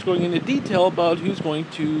 Then starts going into detail about who's going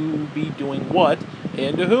to be doing what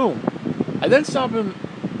and to whom. I then stop him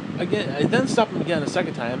again a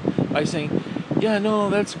second time by saying, yeah, no,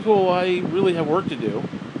 that's cool, I really have work to do.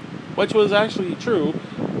 Which was actually true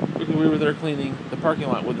because we were there cleaning the parking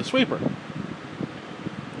lot with the sweeper.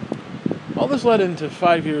 All this led into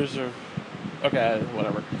 5 years of... Okay,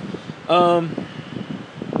 whatever.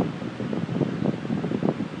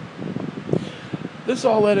 This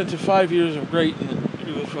all led into 5 years of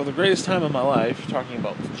for the greatest time of my life, talking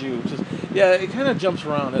about the Jews. Yeah, it kind of jumps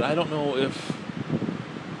around, and I don't know if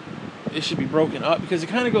it should be broken up, because it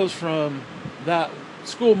kind of goes from that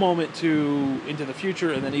school moment to into the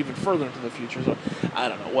future, and then even further into the future. So I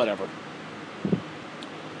don't know, whatever.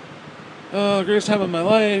 Greatest time of my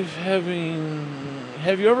life. Have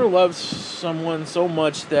you ever loved someone so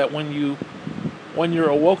much that when you're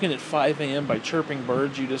awoken at 5 a.m. by chirping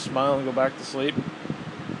birds, you just smile and go back to sleep?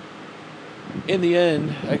 In the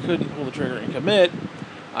end, I couldn't pull the trigger and commit.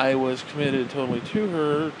 I was committed totally to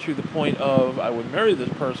her, to the point of I would marry this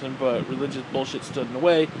person, but religious bullshit stood in the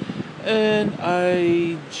way, and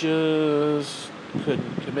I just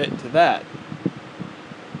couldn't commit to that.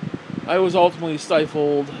 I was ultimately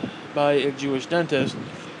stifled by a Jewish dentist,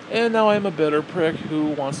 and now I'm a bitter prick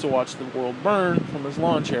who wants to watch the world burn from his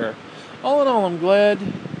lawn chair. All in all, I'm glad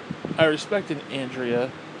I respected Andrea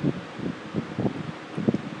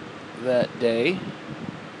that day,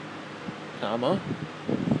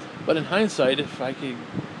 but in hindsight, if I could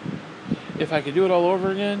do it all over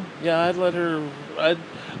again, yeah, I'd have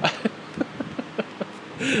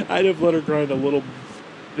let her grind a little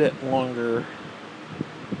bit longer.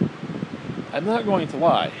 I'm not going to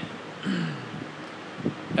lie.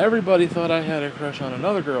 Everybody thought I had a crush on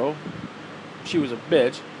another girl. She was a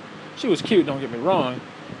bitch. She was cute, don't get me wrong.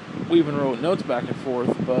 We even wrote notes back and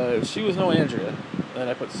forth, but she was no Andrea. And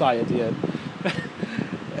I put Sai at the end.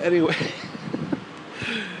 Anyway,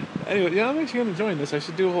 yeah, I'm actually going to join this. I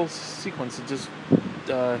should do a whole sequence of just,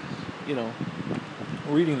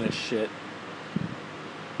 reading this shit.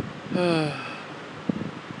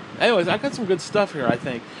 Anyways, I got some good stuff here, I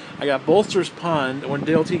think. I got Bolster's Pond, when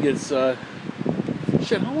Dale T gets, shit,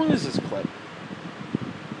 how long is this clip?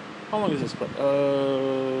 Where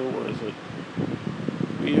is it?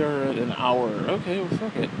 We are at an hour. Okay, well,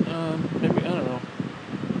 fuck it. Maybe, I don't know.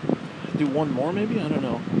 Do one more, maybe? I don't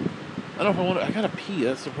know. I don't know if I want to... I gotta pee,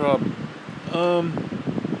 that's the problem.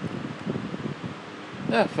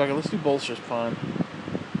 Yeah, fuck it, let's do Bolster's Pond.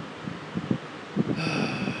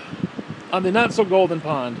 On the not-so-golden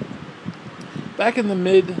pond. Back in the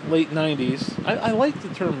mid-late 90s... I like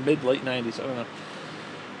the term mid-late 90s, I don't know.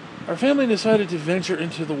 Our family decided to venture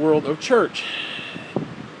into the world of church.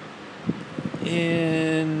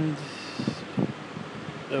 And...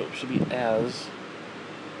 Oh, it should be as...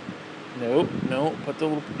 No, put the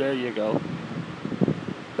little... There you go.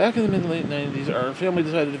 Back in the mid-late 90s, our family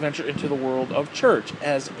decided to venture into the world of church,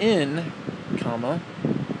 as in,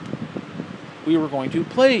 we were going to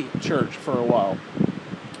play church for a while.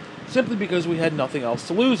 Simply because we had nothing else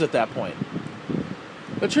to lose at that point.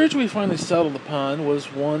 The church we finally settled upon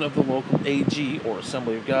was one of the local AG, or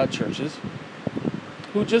Assembly of God churches,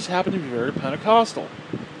 who just happened to be very Pentecostal,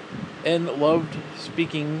 and loved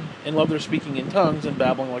their speaking in tongues and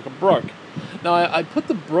babbling like a brook. Now, I put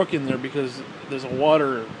the brook in there because there's a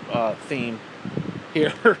water theme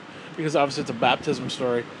here, because obviously it's a baptism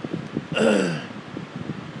story.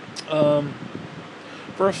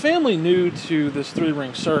 For a family new to this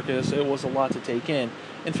three-ring circus, it was a lot to take in.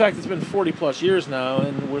 In fact, it's been 40 plus years now,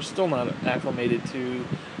 and we're still not acclimated to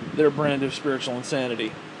their brand of spiritual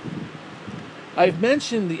insanity. I've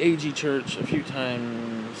mentioned the AG Church a few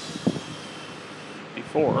times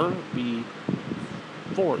before.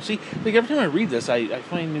 See, like every time I read this, I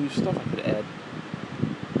find new stuff I could add.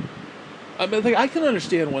 I mean, like, I can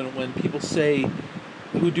understand when people say,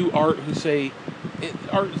 who do art, who say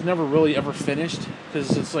art is never really ever finished,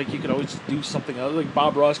 because it's like you could always do something else. Like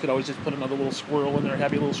Bob Ross could always just put another little squirrel in there,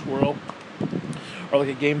 happy little squirrel. Or like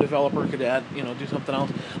a game developer could add, do something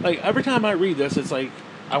else. Like every time I read this, it's like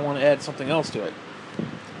I want to add something else to it.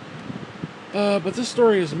 But this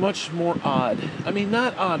story is much more odd. I mean,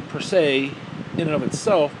 not odd per se in and of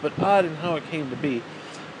itself, but odd in how it came to be.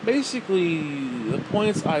 Basically, the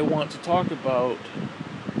points I want to talk about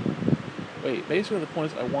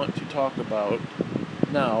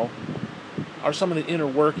now are some of the inner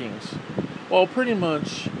workings. Well, pretty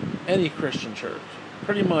much any Christian church.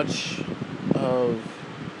 Pretty much of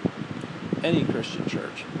any Christian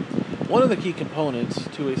church. One of the key components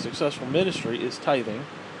to a successful ministry is tithing,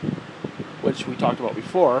 which we talked about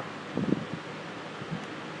before.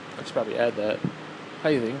 I should probably add that.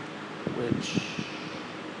 Tithing, which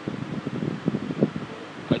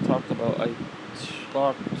I talked about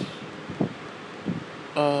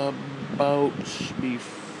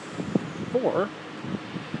before.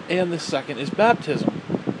 And the second is baptism,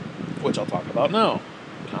 which I'll talk about now,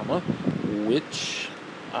 which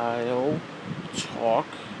I'll talk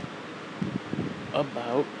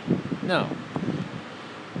about now.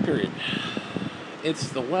 Period. It's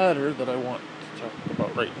the latter that I want to talk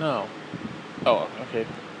about right now. Oh, okay.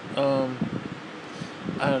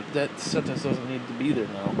 That sentence doesn't need to be there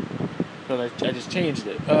now, because I just changed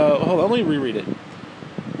it. Hold on, let me reread it.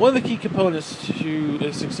 One of the key components to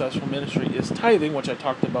a successful ministry is tithing, which I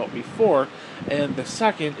talked about before, and the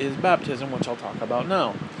second is baptism, which I'll talk about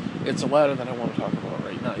now. It's the latter that I want to talk about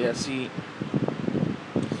right now. Yeah, see,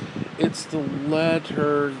 it's the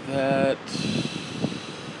latter that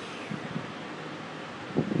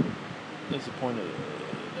is the point of it.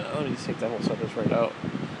 Let me just take that whole sentence right out.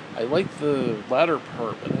 I like the latter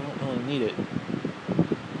part, but I don't really need it.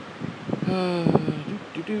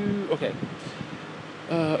 Okay.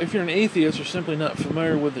 If you're an atheist or simply not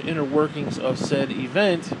familiar with the inner workings of said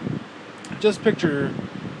event, just picture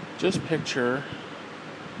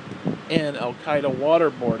an Al-Qaeda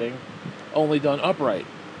waterboarding, only done upright,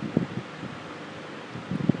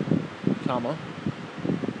 comma.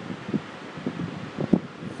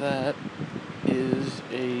 That is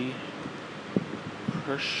a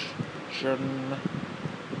Christian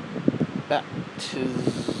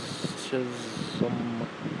baptism.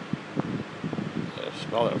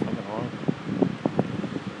 Spell that fucking wrong.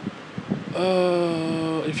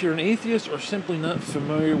 If you're an atheist or simply not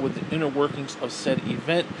familiar with the inner workings of said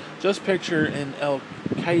event, just picture an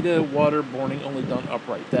Al-Qaeda waterboarding only done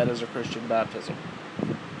upright. That is a Christian baptism.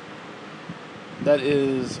 That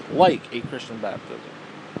is like a Christian baptism.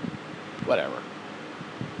 Whatever.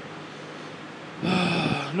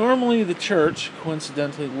 Normally, the church,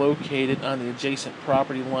 coincidentally located on the adjacent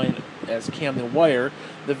property line as Camden Wire,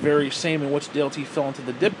 the very same in which DLT fell into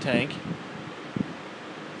the dip tank,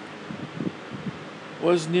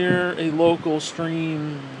 was near a local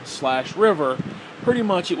stream/river. Pretty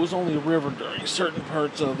much, it was only a river during certain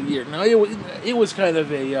parts of the year. Now, it was kind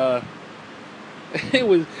of a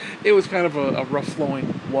it was kind of a rough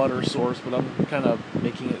flowing water source, but I'm kind of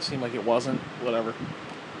making it seem like it wasn't. Whatever.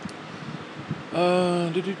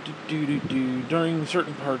 During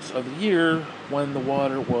certain parts of the year, when the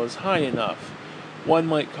water was high enough, one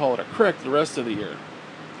might call it a creek the rest of the year.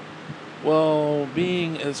 Well,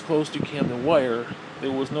 being as close to Camden Wire,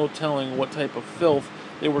 there was no telling what type of filth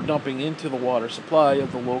they were dumping into the water supply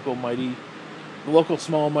of the local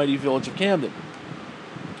small mighty village of Camden.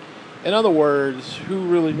 In other words, who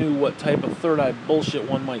really knew what type of third-eye bullshit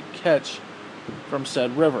one might catch from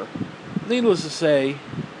said river? Needless to say,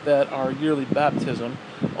 that our yearly baptism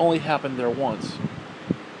only happened there once.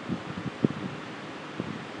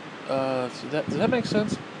 Does that make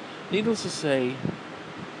sense? Needless to say,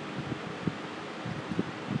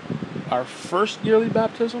 our first yearly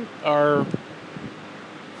baptism, our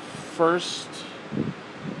first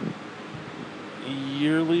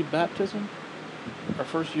yearly baptism,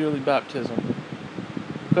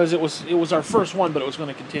 because it was our first one, but it was going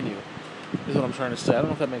to continue, is what I'm trying to say. I don't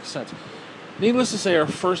know if that makes sense. Needless to say, our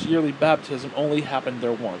first yearly baptism only happened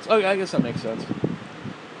there once. Okay, I guess that makes sense.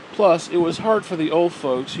 Plus, it was hard for the old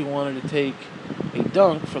folks who wanted to take a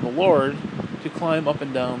dunk for the Lord to climb up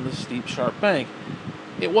and down the steep, sharp bank.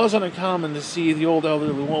 It wasn't uncommon to see the old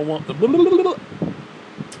elderly woman.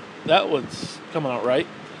 That was coming out right.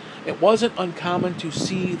 It wasn't uncommon to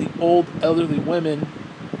see the old elderly woman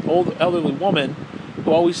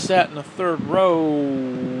who always sat in the third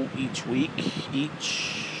row each week,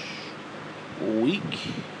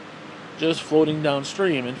 just floating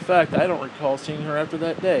downstream. In fact, I don't recall seeing her after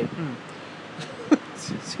that day.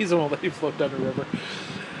 Sees an old lady float down the river.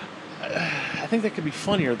 I think that could be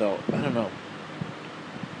funnier, though. I don't know.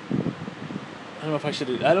 I don't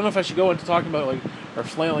know if I should go into talking about like her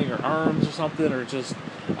flailing her arms or something, or just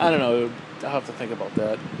I don't know. I'll have to think about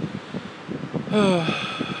that.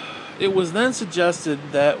 It was then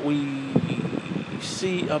suggested that we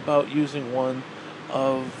see about using one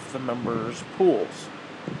of the members' pools.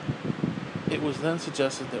 Okay.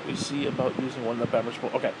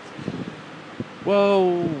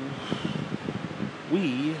 Well,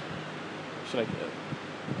 I'm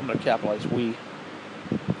going to capitalize we.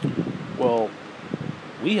 Well,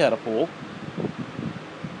 we had a pool,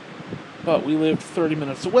 but we lived 30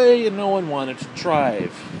 minutes away and no one wanted to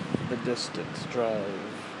drive the distance.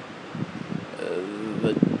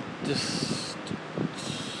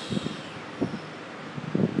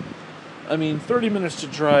 30 minutes to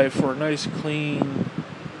drive for a nice clean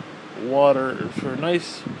water, for a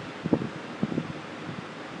nice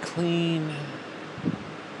clean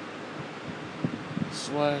 /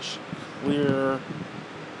 clear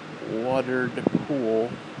water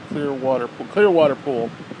pool,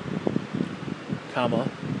 comma,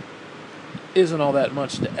 isn't all that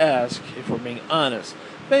much to ask if we're being honest.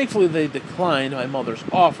 Thankfully, they declined my mother's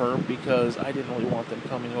offer because I didn't really want them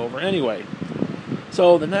coming over anyway.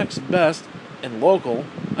 So the next best and local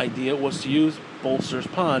idea was to use Bolster's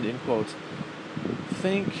Pond, in quotes.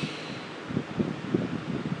 Think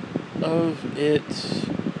of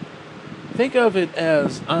it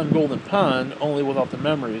as on Golden Pond, only without the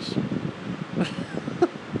memories.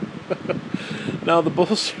 Now, the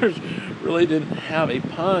Bolsters really didn't have a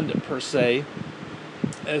pond per se,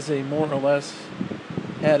 as they more or less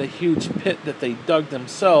had a huge pit that they dug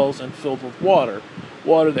themselves and filled with water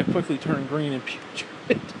that quickly turned green and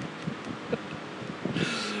putrid.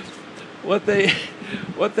 What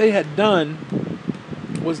they had done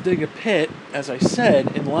was dig a pit, as I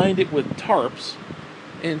said, and lined it with tarps,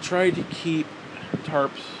 and tried to keep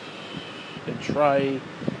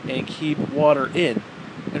water in,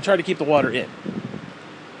 and try to keep the water in.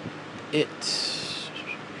 It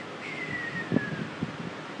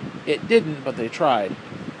didn't, but they tried.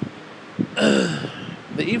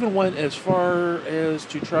 They even went as far as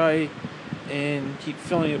to try and keep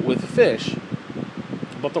filling it with fish,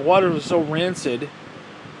 but the water was so rancid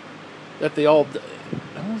that they all...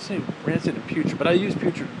 I don't want to say rancid and putrid, but I used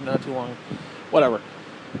putrid not too long. Whatever.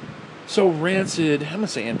 So rancid... I'm going to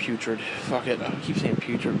say and putrid. Fuck it. I keep saying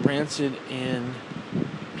putrid. Rancid and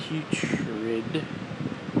putrid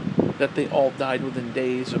that they all died within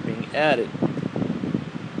days of being added.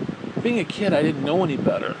 Being a kid, I didn't know any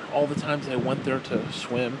better. All the times I went there to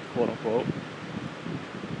swim, quote unquote,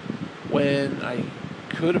 when I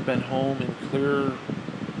could have been home in clear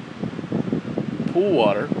pool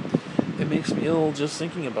water, it makes me ill just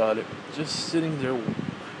thinking about it. Just sitting there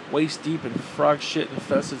waist deep in frog shit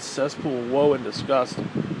infested cesspool of woe and disgust.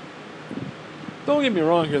 Don't get me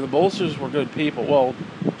wrong here, the Bolsters were good people. Well,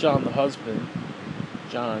 John the husband,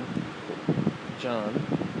 John,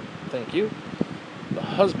 thank you. The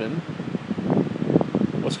husband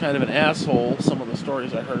was kind of an asshole. Some of the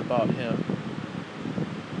stories I heard about him.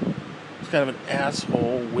 Was kind of an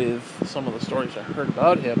asshole with some of the stories I heard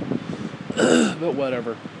about him. But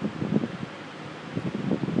whatever.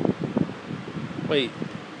 Wait.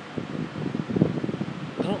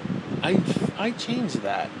 I changed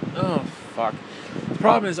that. Oh, fuck. The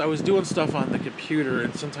problem is I was doing stuff on the computer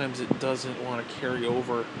and sometimes it doesn't want to carry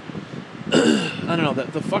over. I don't know,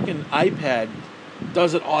 the fucking iPad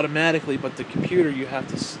does it automatically, but the computer you have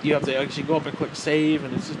to actually go up and click save,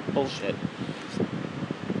 and it's just bullshit.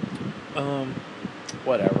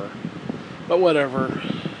 Whatever. But whatever.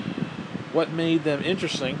 What made them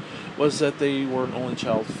interesting was that they were an only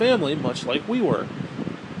child family, much like we were.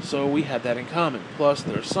 So we had that in common. Plus,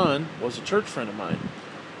 their son was a church friend of mine.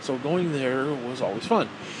 So going there was always fun.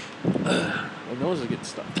 My nose is getting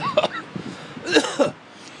stuffed.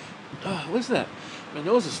 Listen to that. My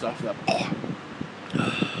nose is stuffed up.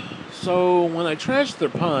 So when I trashed their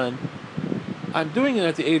pond, I'm doing it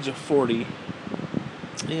at the age of 40.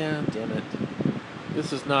 Yeah, damn it.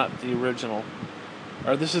 This is not the original.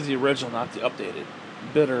 Or this is the original, not the updated.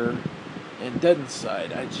 Bitter and dead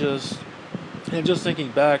inside. And just thinking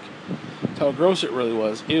back to how gross it really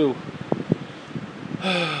was. Ew.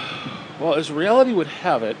 Well, as reality would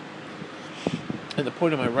have it, and the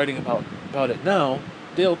point of my writing about it now,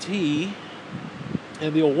 Dale T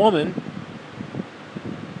and the old woman,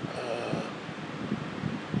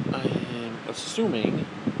 I am assuming,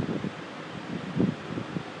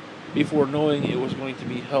 before knowing it was going to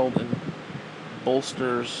be held in the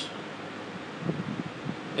Bolsters.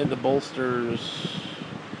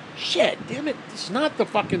 Shit, damn it, it's not the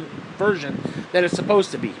fucking version that it's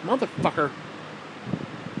supposed to be. Motherfucker.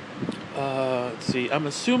 Let's see, I'm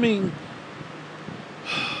assuming...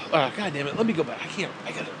 God damn it, let me go back.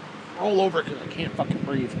 I gotta roll over because I can't fucking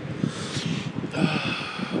breathe.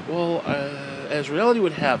 As reality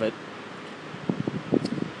would have it,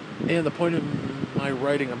 and the point of my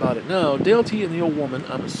writing about it now, Dale T and the old woman,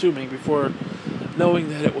 I'm assuming, before knowing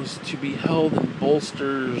that it was to be held in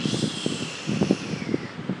Bolsters...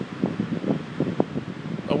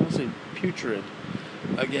 I won't say putrid.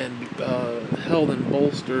 Again, held in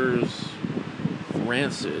Bolsters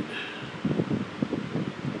rancid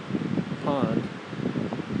pond,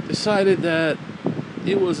 decided that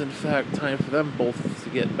it was in fact time for them both to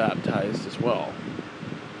get baptized as well.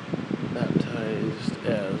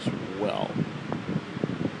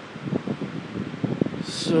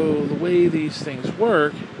 So the way these things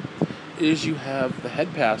work is you have the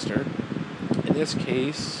head pastor, in this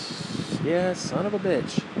case, yeah, son of a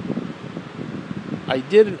bitch. I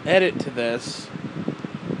did an edit to this,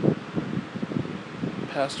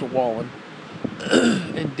 Pastor Wallen,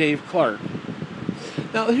 and Dave Clark.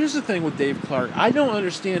 Now, here's the thing with Dave Clark. I don't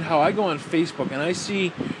understand how I go on Facebook and I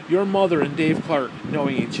see your mother and Dave Clark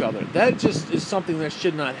knowing each other. That just is something that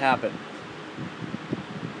should not happen.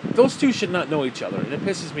 Those two should not know each other, and it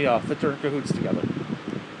pisses me off that they're in cahoots together.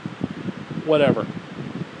 Whatever.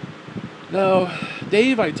 Now,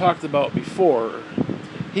 Dave I talked about before.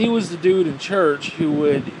 He was the dude in church who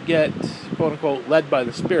would get, quote-unquote, led by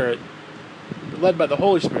the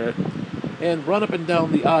Holy Spirit, and run up and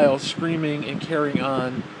down the aisle screaming and carrying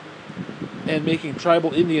on and making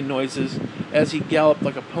tribal Indian noises as he galloped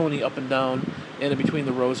like a pony up and down and in between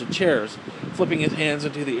the rows of chairs, flipping his hands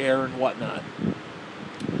into the air and whatnot.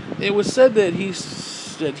 It was said that he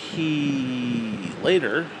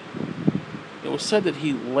later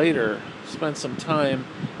spent some time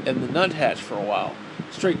in the nuthatch for a while,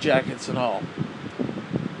 straight jackets and all.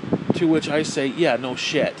 To which I say, yeah, no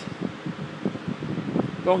shit.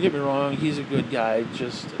 Don't get me wrong, he's a good guy,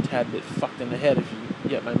 just a tad bit fucked in the head, if you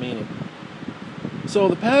get my meaning. So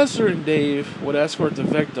the pastor and Dave would escort the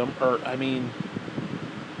victim,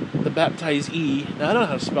 the baptizee. Now, I don't know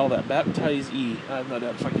how to spell that. Baptizee. I have no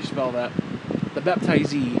idea how the fuck you spell that. The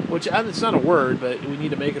baptizee, which it's not a word, but we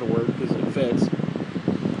need to make it a word because it fits.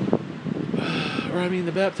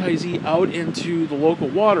 The baptizee out into the local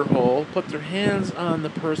water hole, put their hands on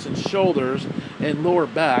the person's shoulders and lower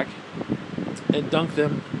back, and dunk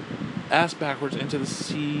them ass backwards into the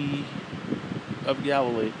Sea of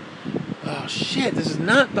Galilee. Oh shit, this is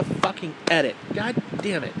not the fucking edit. God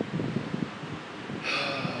damn it.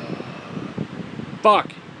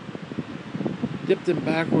 Fuck. Dipped them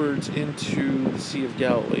backwards into the Sea of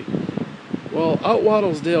Galilee. Well, out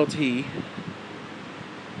waddles Dale T.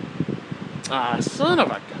 Son of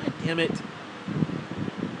a goddamn it.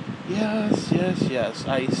 Yes.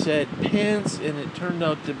 I said pants and it turned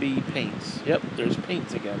out to be paints. Yep, there's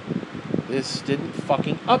paints again. This didn't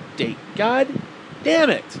fucking update. God damn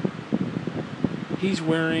it. He's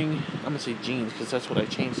wearing, I'm going to say jeans because that's what I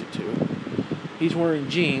changed it to. He's wearing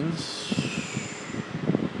jeans,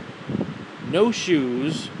 no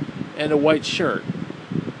shoes, and a white shirt.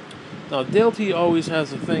 Now, Dale T always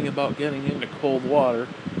has a thing about getting into cold water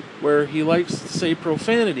where he likes to say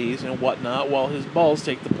profanities and whatnot while his balls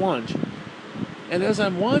take the plunge. And as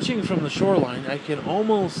I'm watching from the shoreline, I can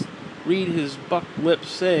almost read his buck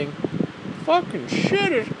lips saying, "Fucking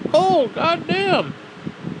shit, it's cold, goddamn."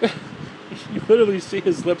 You literally see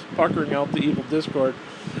his lips puckering out the evil discord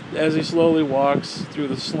as he slowly walks through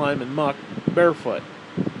the slime and muck barefoot.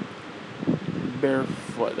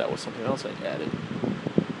 Barefoot, that was something else I added.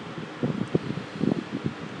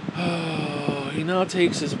 He now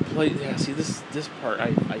takes his plate. Yeah, see this part,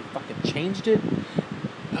 I fucking changed it.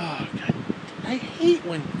 Oh god, I hate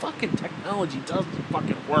when fucking technology doesn't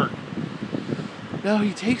fucking work. Now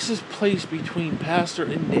he takes his place between Pastor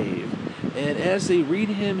and Dave, and as they read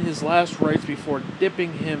him his last rites before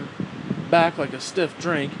tipping him back like a stiff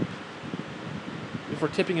drink,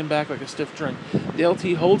 Dale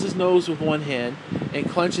T holds his nose with one hand and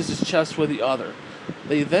clenches his chest with the other.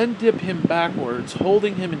 They then dip him backwards,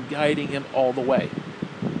 holding him and guiding him all the way.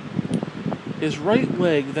 His right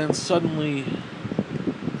leg then suddenly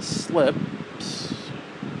slips,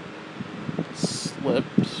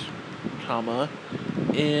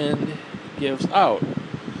 and gives out.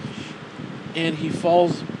 And he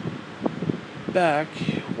falls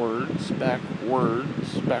backwards, there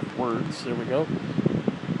we go,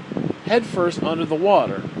 head first under the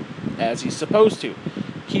water, as he's supposed to.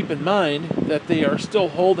 Keep in mind that they are still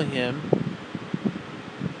holding him,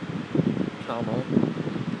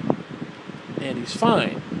 and he's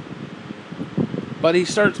fine. But he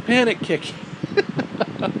starts panic kicking.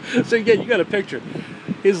 So again, you got a picture.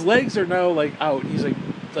 His legs are now out. He's like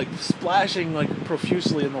splashing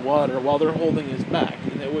profusely in the water while they're holding his back.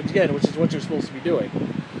 And which is what you're supposed to be doing.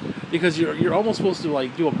 Because you're almost supposed to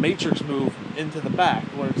do a matrix move into the back,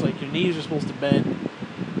 where it's your knees are supposed to bend.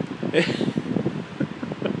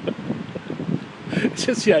 It's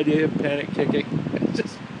just the idea of panic kicking.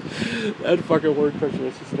 Just that fucking word picture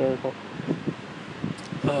is hysterical.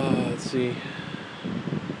 Let's see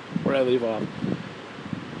where I leave off.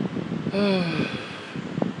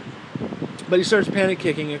 But he starts panic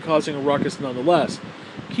kicking and causing a ruckus nonetheless.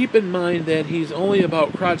 Keep in mind that he's only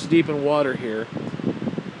about crotch deep in water here.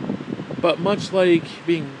 But much like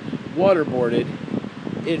being waterboarded,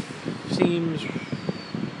 it seems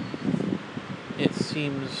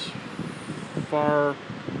far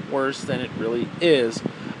worse than it really is.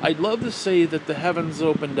 I'd love to say that the heavens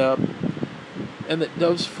opened up and that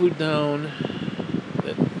doves flew down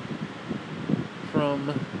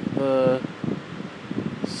from the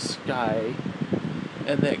sky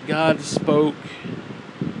and that God spoke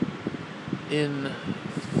in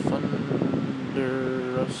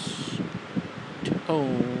thunderous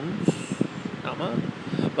tones,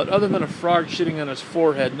 but other than a frog shitting on his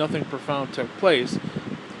forehead, nothing profound took place,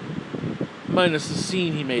 minus the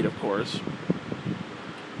scene he made, of course.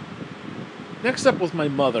 Next up was my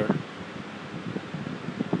mother,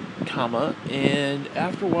 and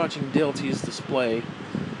after watching Dale T's display,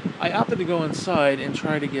 I opted to go inside and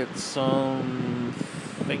try to get something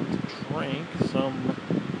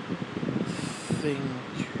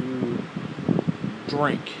to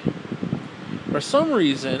drink. For some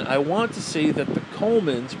reason, I want to say that the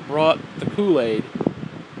Colemans brought the Kool-Aid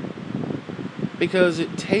because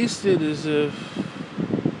it tasted as if...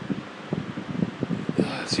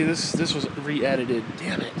 See, this was re-edited.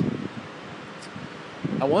 Damn it.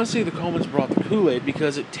 I want to say the Colemans brought the Kool-Aid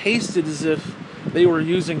because it tasted as if they were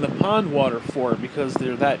using the pond water for it because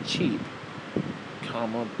they're that cheap.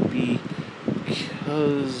 Because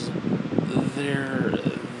they're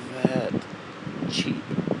that cheap.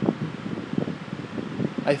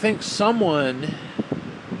 I think someone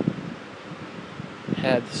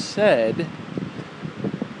had said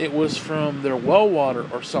it was from their well water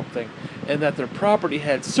or something, and that their property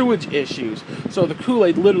had sewage issues, so the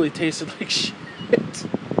Kool-Aid literally tasted like shit.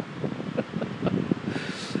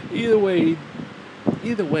 Either way,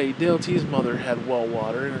 Dale T's mother had well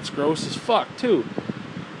water, and it's gross as fuck, too.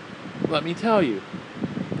 Let me tell you.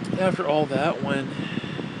 After all that,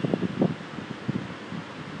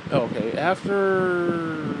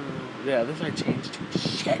 this I changed to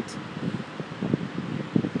shit.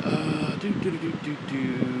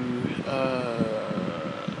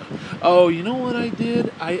 Oh, you know what I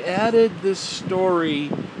did? I added this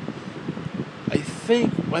story. I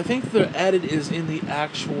think the edit is in the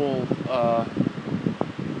actual, I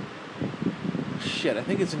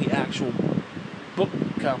think it's in the actual book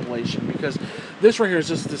compilation, because this right here is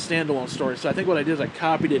just the standalone story. So I think what I did is I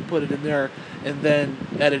copied it, put it in there, and then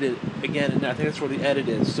edited it again, and I think that's where the edit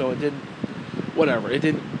is. So it didn't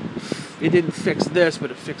fix this,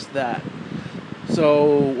 but it fixed that.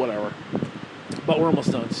 So whatever. But we're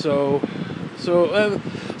almost done. So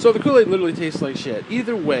the Kool-Aid literally tastes like shit.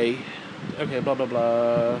 Either way, okay, blah blah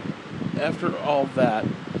blah. After all that,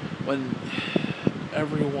 when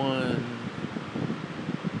everyone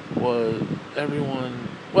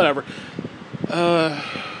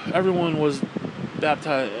was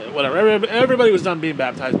baptized, whatever. Everybody was done being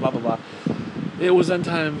baptized. Blah blah blah. It was then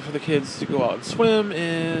time for the kids to go out and swim,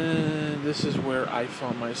 and this is where I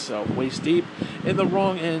found myself waist deep in the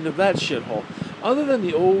wrong end of that shithole. Other than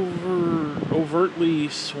the overtly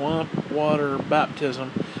swamp water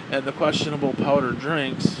baptism and the questionable powder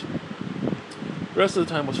drinks, the rest of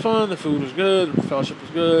the time was fun. The food was good, the fellowship was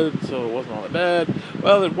good, so it wasn't all that bad.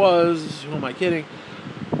 Well, it was. Who am I kidding?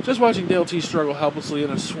 Just watching Dale T struggle helplessly in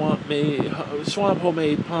a swamp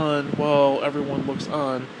homemade pond while everyone looks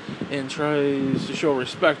on and tries to show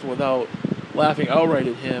respect without laughing outright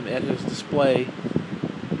at him at his display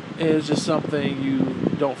is just something you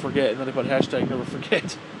don't forget. And then I put hashtag never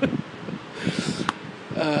forget.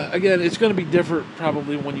 Again, it's going to be different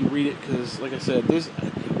probably when you read it, because like I said,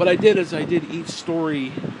 what I did is I did each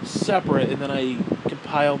story separate and then I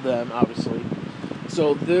compiled them, obviously.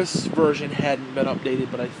 So this version hadn't been updated,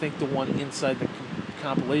 but I think the one inside the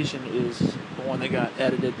compilation is the one that got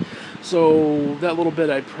edited. So that little bit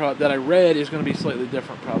that I read is going to be slightly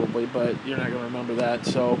different probably, but you're not going to remember that,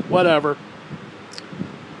 so whatever.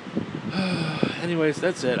 Anyways,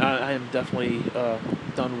 that's it. I am definitely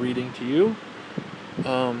done reading to you.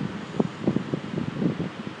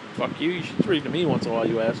 Fuck you. You should read to me once in a while,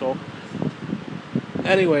 you asshole.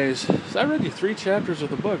 Anyways, so I read you 3 chapters of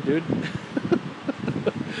the book, dude.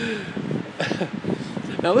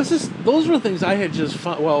 Now those were things I had just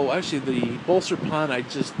found. Well, actually, the Bolster Pond I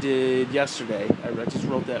just did yesterday. I just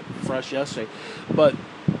wrote that fresh yesterday. But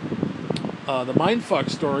the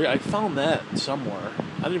Mindfuck story, I found that somewhere.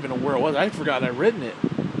 I didn't even know where it was. I had forgotten I'd written it.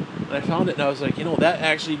 And I found it, and I was like, that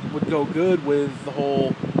actually would go good with the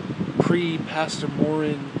whole pre-Pastor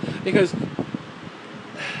Morin, because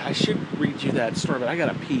I should read you that story, but I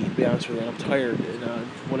gotta pee, to be honest with you, and I'm tired, and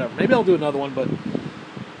whatever. Maybe I'll do another one, but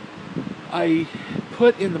I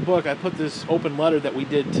put in the book, I put this open letter that we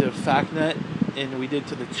did to FactNet, and we did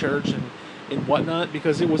to the church, and whatnot,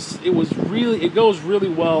 because it goes really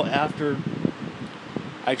well after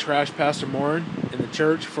I trashed Pastor Morin in the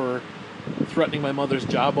church for threatening my mother's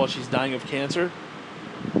job while she's dying of cancer.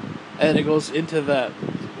 And it goes into that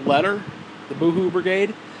letter, the Boohoo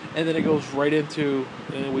Brigade, and then it goes right into,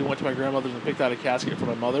 we went to my grandmother's and picked out a casket for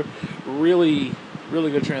my mother. Really,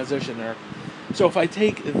 really good transition there. So if I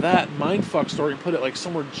take that Mindfuck story and put it like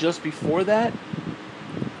somewhere just before that,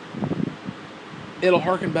 it'll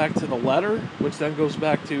harken back to the letter, which then goes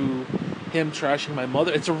back to him trashing my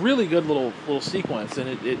mother. It's a really good little sequence, and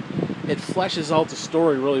it fleshes out the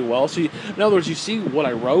story really well. So, in other words, you see what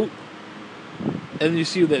I wrote, and you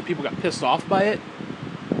see that people got pissed off by it.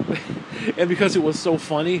 And because it was so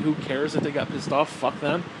funny, who cares that they got pissed off? Fuck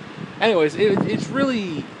them. Anyways, it's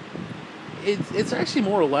really... It's actually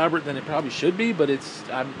more elaborate than it probably should be, but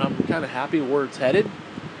I'm kind of happy where it's headed.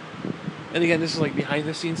 And again, this is like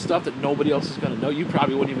behind-the-scenes stuff that nobody else is going to know. You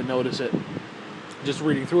probably wouldn't even notice it just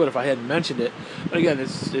reading through it if I hadn't mentioned it. But again,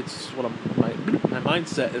 it's what my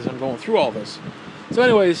mindset is. I'm going through all this. So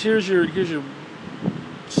anyways, here's your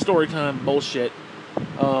story time bullshit.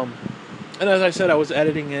 And as I said, I was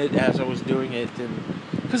editing it as I was doing it, and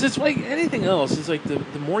because it's like anything else, it's like the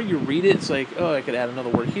more you read it, it's like, oh, I could add another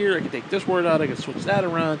word here, I could take this word out, I could switch that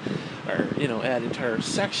around, or add an entire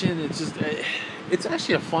section. It's just, it's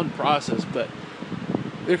actually a fun process, but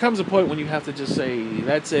there comes a point when you have to just say,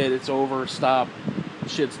 that's it, it's over, stop,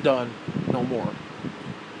 shit's done, no more.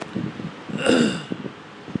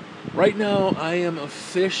 Right now, I am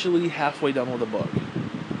officially halfway done with the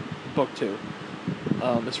book 2.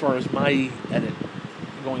 As far as my edit,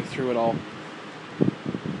 going through it all,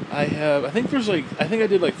 I think I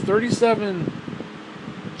did like 37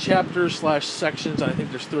 chapters / sections, and I think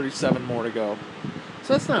there's 37 more to go.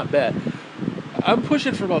 So that's not bad. I'm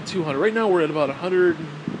pushing for about 200. Right now we're at about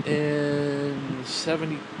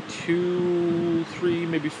 172, 3,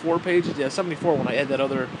 maybe 4 pages. Yeah, 74 when I add that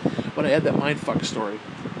mindfuck story.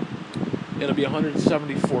 It'll be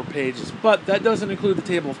 174 pages, but that doesn't include the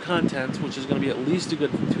table of contents, which is going to be at least a good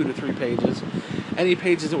 2 to 3 pages. Any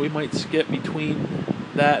pages that we might skip between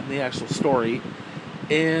that and the actual story,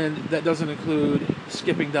 and that doesn't include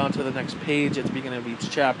skipping down to the next page at the beginning of each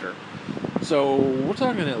chapter. So we're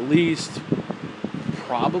talking at least,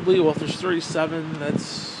 probably, well, if there's 37,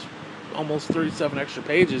 that's almost 37 extra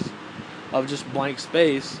pages of just blank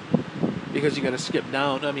space. Because you got to skip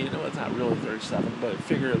down. I mean, no, it's not really 37, but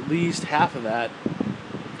figure at least half of that.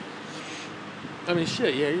 I mean,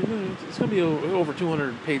 shit, yeah, it's going to be an over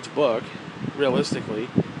 200-page book, realistically.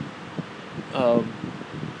 I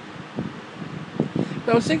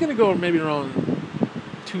was thinking to go maybe around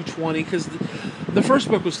 220, because the first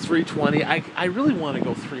book was 320. I really want to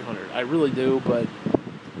go 300. I really do, but,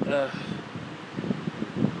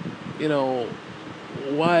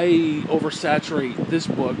 why oversaturate this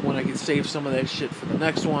book when I can save some of that shit for the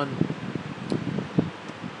next one?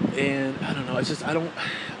 And I don't know, I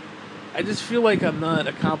just feel like I'm not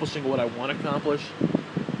accomplishing what I want to accomplish.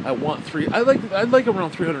 I'd like around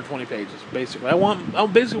 320 pages, basically. I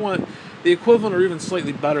basically want the equivalent or even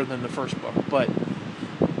slightly better than the first book, but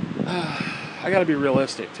I gotta be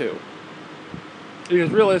realistic too.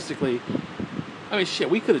 Because realistically, I mean, shit,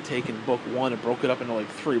 we could have taken book 1 and broke it up into like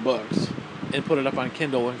 3 books and put it up on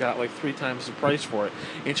Kindle and got like 3 times the price for it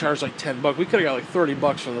and charged like $10. We could have got like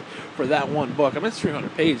 $30 for that one book. I mean, it's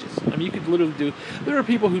 300 pages. I mean, you could literally there are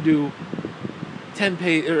people who do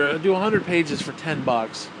 100 pages for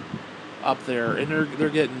 $10 up there, and they're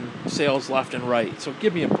getting sales left and right. So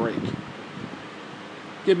give me a break.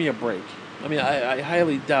 Give me a break. I mean, I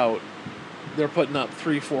highly doubt they're putting up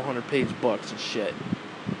 300-400 page books and shit.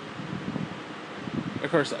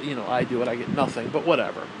 Of course, I do it. I get nothing, but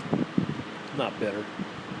whatever. Not bitter.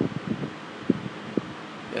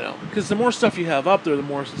 Because the more stuff you have up there, the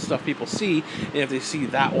more stuff people see. And if they see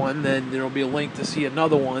that one, then there'll be a link to see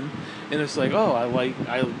another one. And it's like, oh, I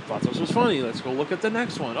thought this was funny. Let's go look at the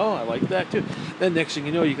next one. Oh, I like that too. Then next thing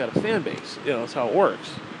you know, you got a fan base. That's how it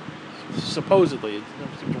works. Supposedly. It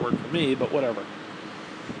doesn't seem to work for me, but whatever.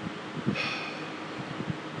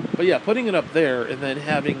 But yeah, putting it up there and then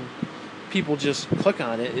having people just click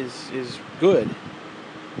on it is good.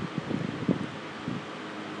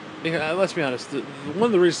 Because, let's be honest, one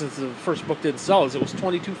of the reasons the first book didn't sell is it was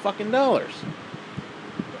 $22 fucking.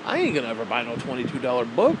 I ain't gonna ever buy no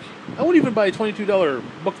 $22 book. I wouldn't even buy a $22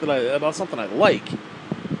 book about something I like.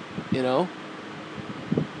 I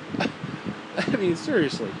mean,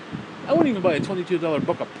 seriously. I wouldn't even buy a $22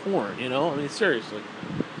 book of porn, I mean, seriously.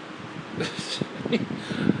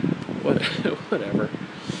 Whatever.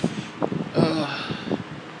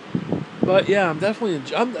 But yeah, I'm definitely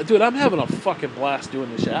I'm having a fucking blast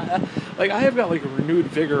doing this shit. I have got like a renewed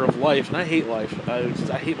vigor of life, and I hate life. I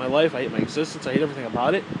hate my life. I hate my existence. I hate everything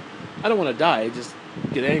about it. I don't want to die. I just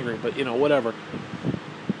get angry. But whatever.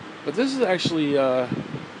 But this has actually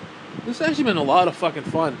been a lot of fucking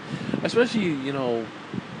fun, especially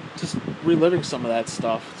just reliving some of that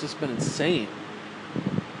stuff. It's just been insane.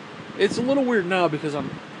 It's a little weird now because I'm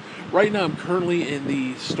currently in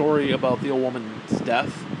the story about the old woman's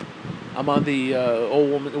death. I'm on the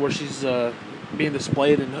old woman where she's being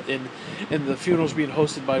displayed and the funerals being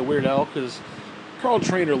hosted by Weird Al, because Carl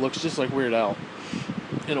Trainer looks just like Weird Al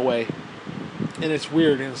in a way, and it's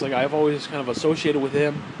weird. And it's like I've always kind of associated with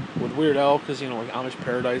him, with Weird Al, because like Amish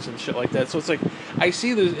Paradise and shit like that. So it's like I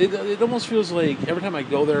see this. It almost feels like every time I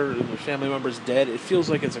go there and the family member's dead, it feels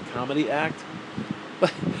like it's a comedy act.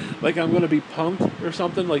 Like I'm gonna be punked or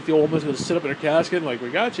something. Like the old woman's gonna sit up in her casket and like, we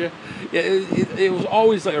got you. Yeah, it was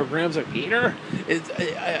always like, or Graham's like, Peter.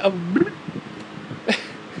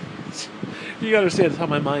 You gotta understand how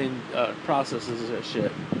my mind processes this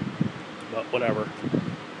shit. But whatever.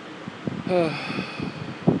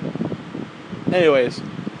 Anyways,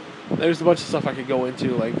 there's a bunch of stuff I could go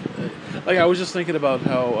into. Like I was just thinking about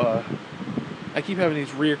how I keep having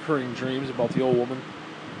these reoccurring dreams about the old woman,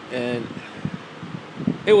 and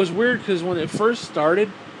it was weird because when it first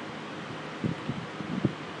started,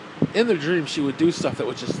 in the dream she would do stuff that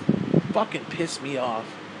would just fucking piss me off.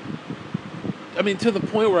 I mean, to the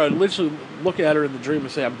point where I'd literally look at her in the dream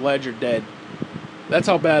and say, "I'm glad you're dead." That's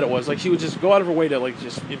how bad it was. Like, she would just go out of her way to, like,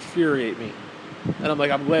 just infuriate me. And I'm like,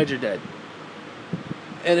 "I'm glad you're dead."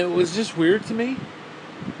 And it was just weird to me.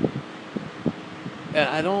 And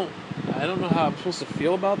I don't know how I'm supposed to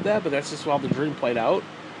feel about that, but that's just how the dream played out.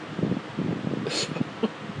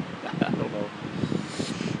 I don't know.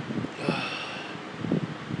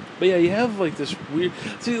 But yeah, you have like this weird.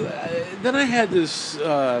 See, then I had this.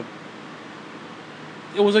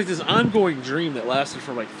 It was like this ongoing dream that lasted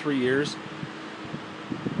for like 3 years,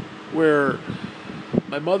 where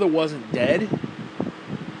my mother wasn't dead,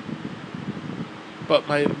 but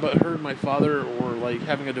her and my father were like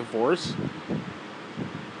having a divorce,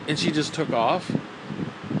 and she just took off.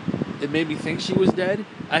 It made me think she was dead.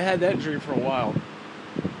 I had that dream for a while.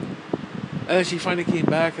 And then she finally came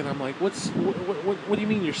back, and I'm like, what do you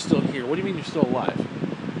mean you're still here? What do you mean you're still alive?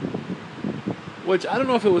 Which, I don't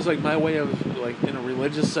know if it was like my way of, like, in a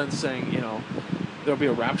religious sense, saying, there'll be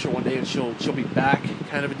a rapture one day and she'll be back,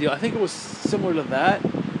 kind of a deal. I think it was similar to that,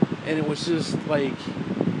 and it was just, like,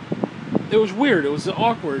 it was weird. It was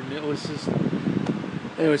awkward, and it was just...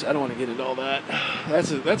 Anyways, I don't want to get into all that.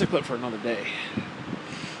 That's a clip for another day.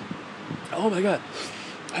 Oh my god.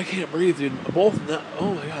 I can't breathe, dude. Both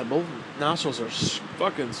nostrils are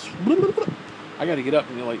fucking... I gotta get up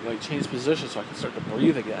and like change position so I can start to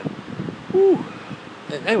breathe again. Whew.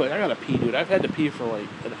 And anyway, I gotta pee, dude. I've had to pee for like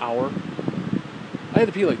an hour. I had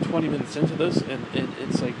to pee like 20 minutes into this, and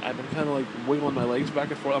it's like I've been kind of like wiggling my legs back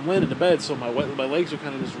and forth. I'm laying in the bed, so my legs are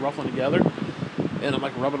kind of just ruffling together, and I'm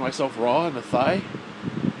like rubbing myself raw in the thigh,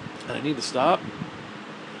 and I need to stop.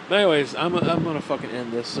 But anyways, I'm gonna fucking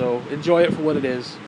end this. So enjoy it for what it is.